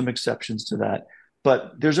 There are some exceptions to that,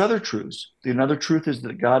 but there's other truths. Another truth is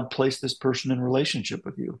that God placed this person in relationship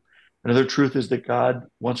with you. Another truth is that God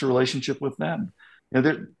wants a relationship with them.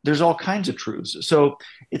 There's all kinds of truths. So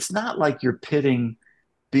it's not like you're pitting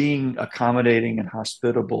being accommodating and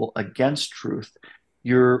hospitable against truth.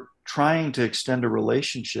 You're trying to extend a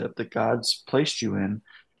relationship that God's placed you in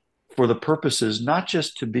for the purposes, not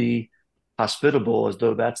just to be hospitable as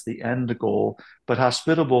though that's the end goal, but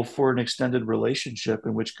hospitable for an extended relationship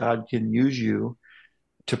in which God can use you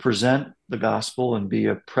to present the gospel and be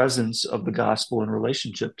a presence of the gospel in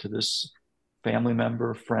relationship to this family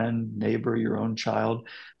member, friend, neighbor, your own child.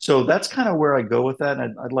 So that's kind of where I go with that.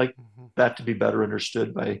 And I'd like that to be better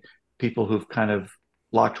understood by people who've kind of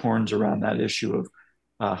locked horns around that issue of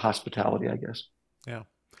hospitality, I guess. Yeah.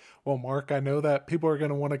 Well, Mark, I know that people are going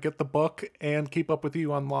to want to get the book and keep up with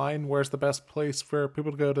you online. Where's the best place for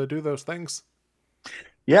people to go to do those things?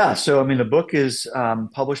 Yeah, so I mean, the book is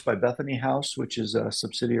published by Bethany House, which is a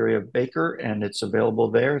subsidiary of Baker, and it's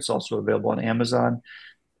available there. It's also available on Amazon.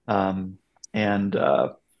 And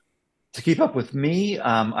to keep up with me,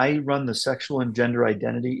 I run the Sexual and Gender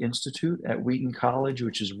Identity Institute at Wheaton College,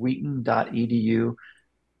 which is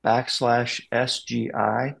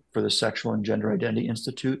wheaton.edu/SGI for the Sexual and Gender Identity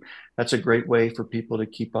Institute. That's a great way for people to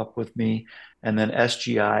keep up with me. And then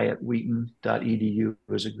SGI@wheaton.edu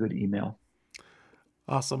is a good email.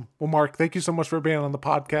 Awesome. Well, Mark, thank you so much for being on the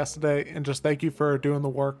podcast today. And just thank you for doing the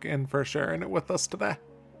work and for sharing it with us today.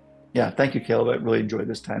 Yeah, thank you, Caleb. I really enjoyed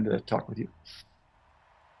this time to talk with you.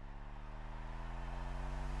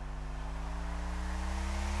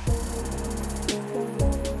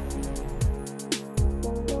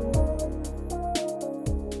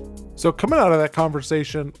 So coming out of that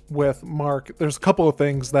conversation with Mark, there's a couple of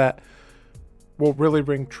things that will really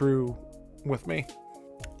ring true with me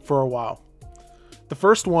for a while. The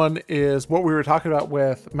first one is what we were talking about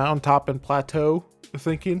with mountaintop and plateau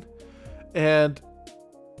thinking, and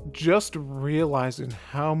just realizing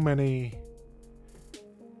how many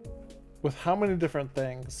different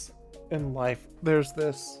things in life, there's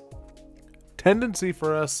this tendency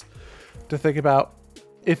for us to think about,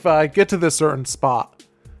 if I get to this certain spot,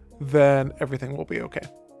 then everything will be okay.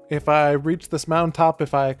 If I reach this mountaintop,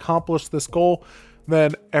 if I accomplish this goal,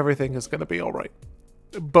 then everything is going to be all right.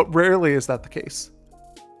 But rarely is that the case.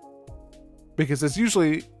 Because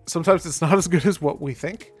sometimes it's not as good as what we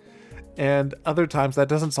think. And other times that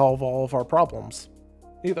doesn't solve all of our problems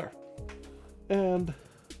either. And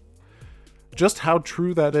just how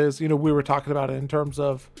true that is, we were talking about it in terms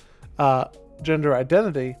of gender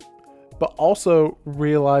identity, but also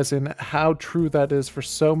realizing how true that is for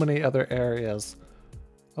so many other areas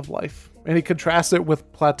of life. And he contrasts it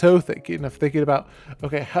with plateau thinking, of thinking about,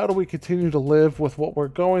 okay, how do we continue to live with what we're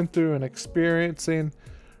going through and experiencing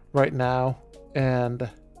right now, and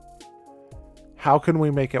how can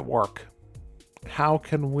we make it work? How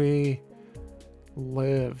can we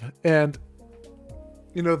live? And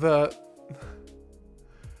the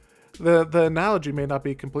analogy may not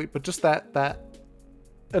be complete, but just that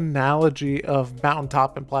analogy of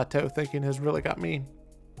mountaintop and plateau thinking has really got me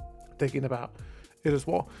thinking about it as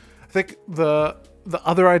well. I think the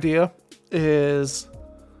other idea is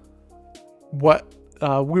what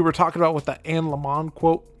we were talking about with the Anne Lamott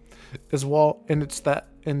quote as well. And it's that,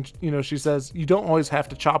 and she says, you don't always have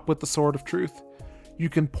to chop with the sword of truth. You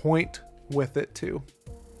can point with it too.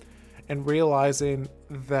 And realizing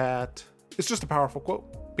that it's just a powerful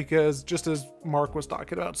quote, because just as Mark was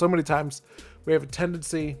talking about, so many times we have a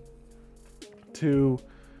tendency to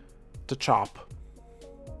chop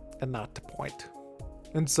and not to point.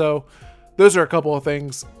 And so those are a couple of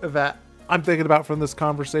things that I'm thinking about from this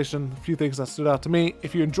conversation, a few things that stood out to me.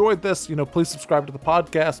 If you enjoyed this, please subscribe to the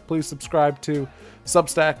podcast. Please subscribe to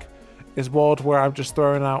Substack as well, to where I'm just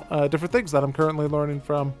throwing out different things that I'm currently learning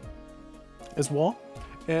from as well.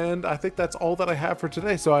 And I think that's all that I have for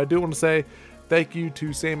today. So I do want to say thank you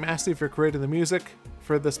to Sam Massey for creating the music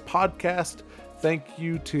for this podcast. Thank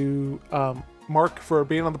you to Mark for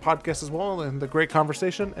being on the podcast as well and the great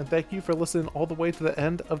conversation. And thank you for listening all the way to the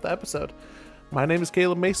end of the episode. My name is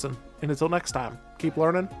Caleb Mason, and until next time, keep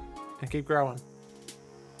learning and keep growing.